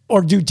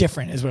or do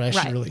different is what I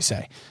should really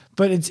say.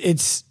 But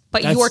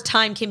but your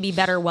time can be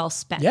better well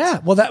spent. Yeah.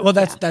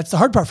 That's the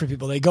hard part for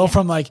people. They go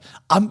from like,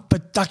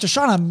 but Dr.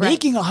 Sean, I'm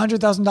making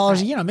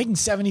 $100,000 a year. I'm making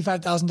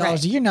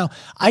 $75,000 a year now.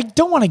 I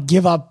don't want to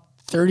give up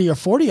 30 or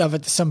 40 of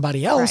it to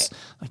somebody else.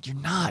 Like you're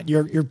not,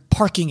 you're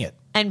parking it.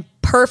 And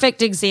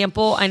perfect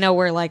example. I know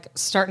we're like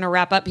starting to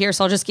wrap up here,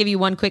 so I'll just give you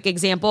one quick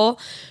example.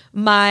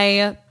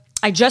 I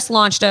just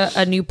launched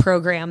a new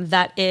program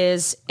that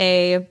is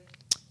a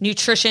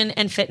nutrition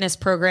and fitness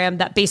program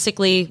that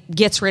basically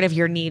gets rid of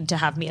your need to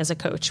have me as a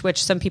coach,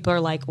 which some people are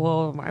like,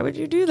 well, why would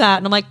you do that?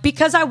 And I'm like,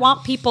 because I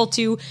want people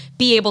to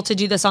be able to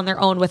do this on their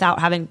own without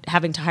having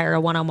to hire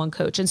a one-on-one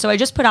coach. And so I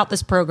just put out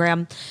this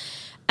program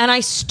and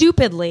I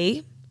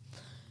stupidly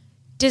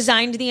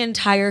designed the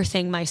entire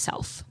thing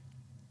myself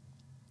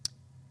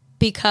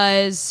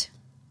because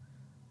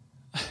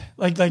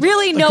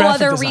really no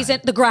other reason.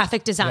 The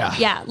graphic design.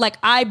 Yeah. Like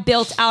I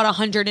built out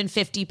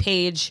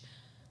 150-page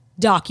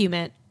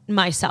document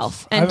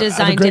myself and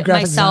designed it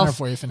myself.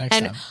 For you for next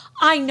time.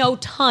 I know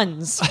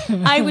tons.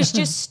 I was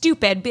just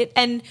stupid.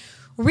 And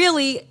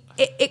really,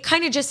 it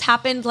kind of just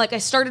happened. Like I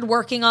started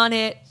working on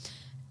it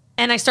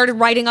and I started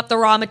writing up the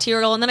raw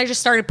material and then I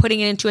just started putting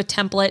it into a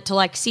template to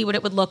like see what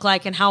it would look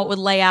like and how it would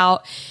lay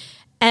out.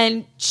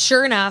 And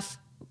sure enough,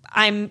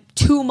 I'm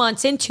 2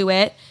 months into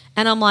it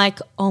and I'm like,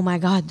 oh my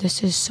God,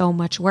 this is so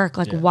much work.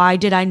 Like, why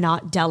did I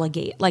not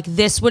delegate? Like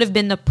this would have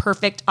been the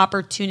perfect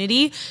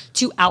opportunity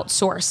to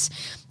outsource.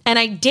 And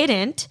I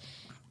didn't.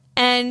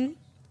 And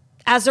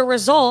as a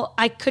result,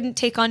 I couldn't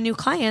take on new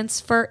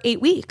clients for 8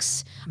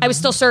 weeks. I was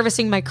still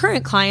servicing my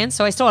current clients,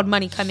 so I still had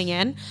money coming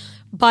in.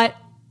 But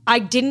I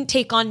didn't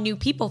take on new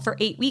people for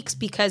 8 weeks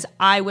because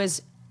I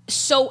was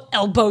so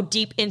elbow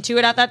deep into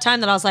it at that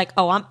time that I was like,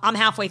 oh, I'm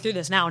halfway through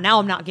this now. Now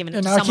I'm not giving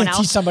it to someone else. I can't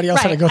teach somebody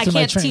else how to go through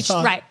my training.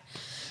 Right.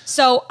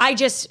 So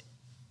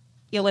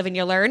you live and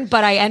you learn,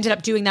 but I ended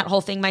up doing that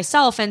whole thing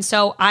myself. And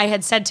so I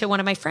had said to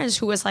one of my friends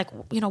who was like,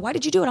 why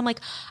did you do it? I'm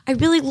like, I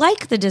really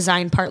like the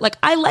design part. Like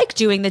I like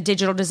doing the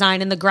digital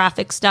design and the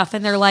graphic stuff.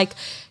 And they're like,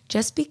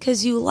 just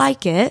because you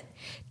like it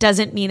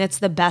doesn't mean it's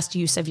the best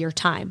use of your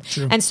time.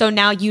 True. And so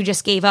now you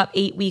just gave up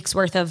 8 weeks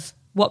worth of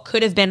what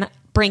could have been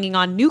bringing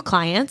on new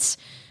clients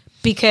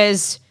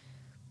because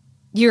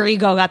your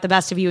ego got the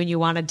best of you and you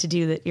wanted to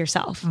do that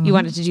yourself. Mm-hmm. You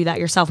wanted to do that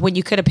yourself when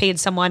you could have paid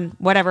someone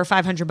whatever,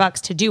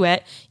 $500 to do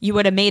it. You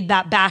would have made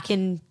that back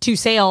in 2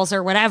 sales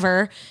or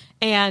whatever.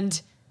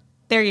 And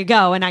there you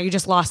go. And now you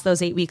just lost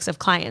those 8 weeks of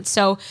clients.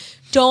 So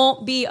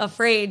don't be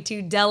afraid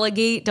to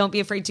delegate. Don't be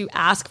afraid to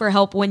ask for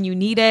help when you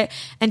need it.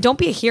 And don't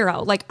be a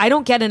hero. Like I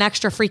don't get an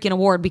extra freaking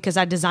award because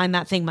I designed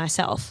that thing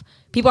myself.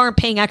 People aren't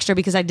paying extra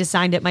because I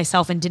designed it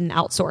myself and didn't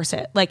outsource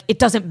it. Like it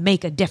doesn't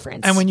make a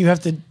difference. And when you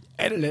have to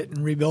edit it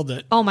and rebuild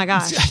it. Oh my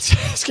gosh.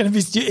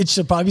 It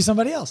should probably be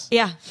somebody else.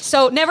 Yeah.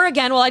 So never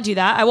again will I do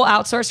that. I will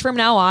outsource from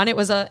now on. It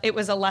was a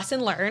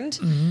lesson learned.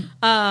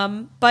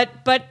 Mm-hmm.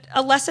 But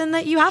a lesson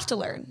that you have to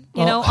learn,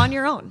 on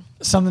your own.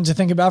 Something to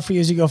think about for you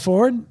as you go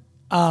forward.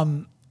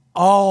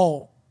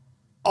 All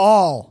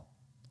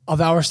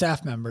of our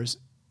staff members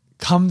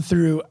come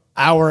through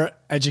our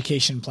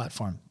education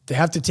platform. They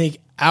have to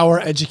take our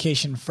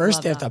education first.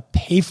 Love they have to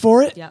pay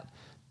for it. Yep.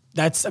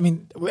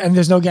 And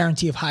there's no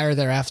guarantee of hire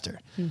thereafter.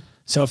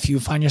 So if you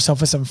find yourself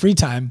with some free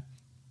time,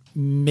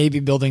 maybe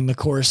building the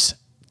course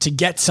to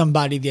get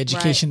somebody the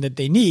education that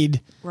they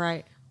need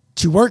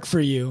to work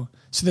for you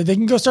so that they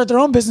can go start their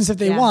own business if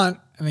they want.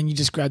 And then you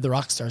just grab the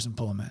rock stars and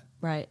pull them in.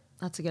 Right.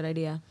 That's a good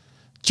idea.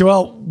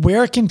 Joelle,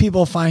 where can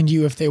people find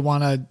you if they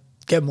want to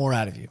get more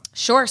out of you?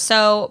 Sure.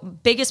 So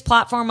biggest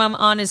platform I'm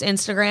on is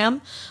Instagram.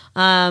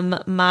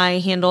 My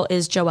handle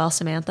is Joelle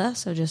Samantha.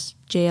 So just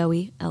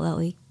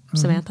Joelle.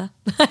 Samantha.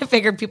 I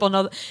figured people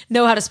know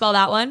how to spell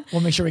that one.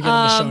 We'll make sure we get in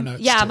the show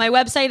notes. Yeah, too. My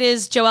website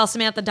is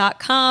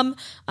joellesamantha.com,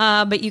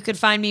 but you could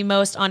find me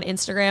most on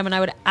Instagram, and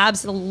I would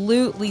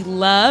absolutely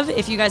love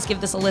if you guys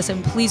give this a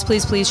listen. Please,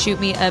 please, please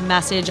shoot me a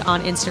message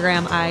on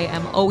Instagram. I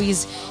am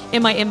always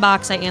in my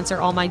inbox. I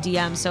answer all my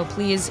DMs. So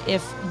please,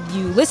 if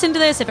you listen to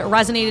this, if it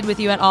resonated with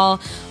you at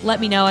all, let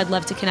me know. I'd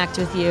love to connect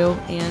with you.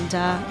 And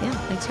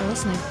thanks for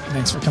listening.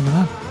 Thanks for coming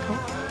on. Cool.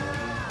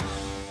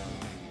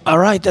 All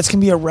right, that's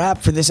going to be a wrap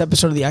for this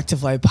episode of the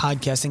Active Life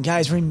Podcast. And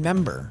guys,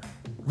 remember,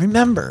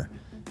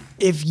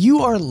 if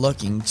you are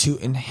looking to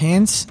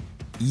enhance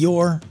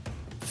your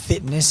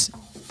fitness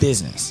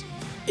business,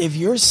 if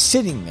you're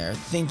sitting there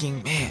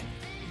thinking, man,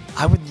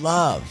 I would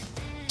love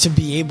to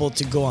be able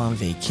to go on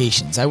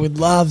vacations. I would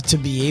love to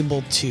be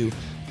able to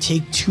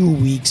take 2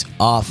 weeks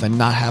off and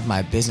not have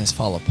my business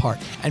fall apart.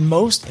 And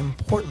most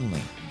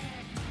importantly,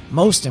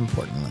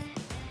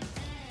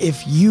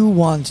 if you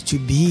want to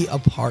be a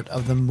part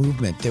of the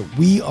movement that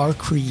we are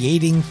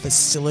creating,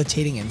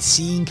 facilitating, and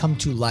seeing come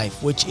to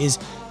life, which is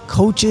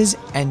coaches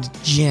and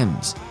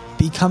gyms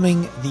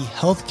becoming the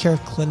healthcare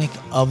clinic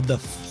of the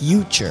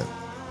future,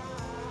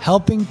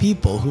 helping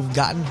people who've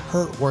gotten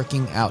hurt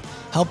working out,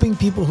 helping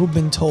people who've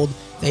been told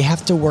they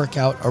have to work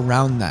out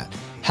around that,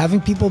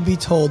 having people be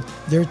told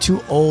they're too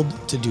old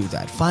to do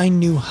that, find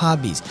new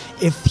hobbies.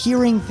 If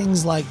hearing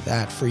things like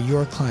that for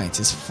your clients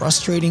is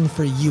frustrating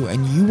for you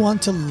and you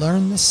want to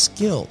learn the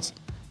skills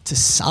to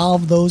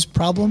solve those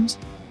problems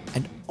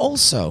and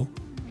also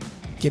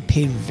get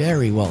paid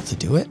very well to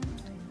do it,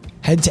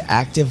 head to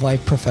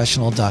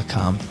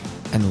activelifeprofessional.com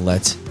and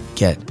let's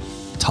get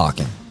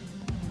talking.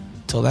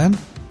 Till then,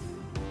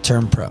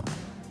 turn pro.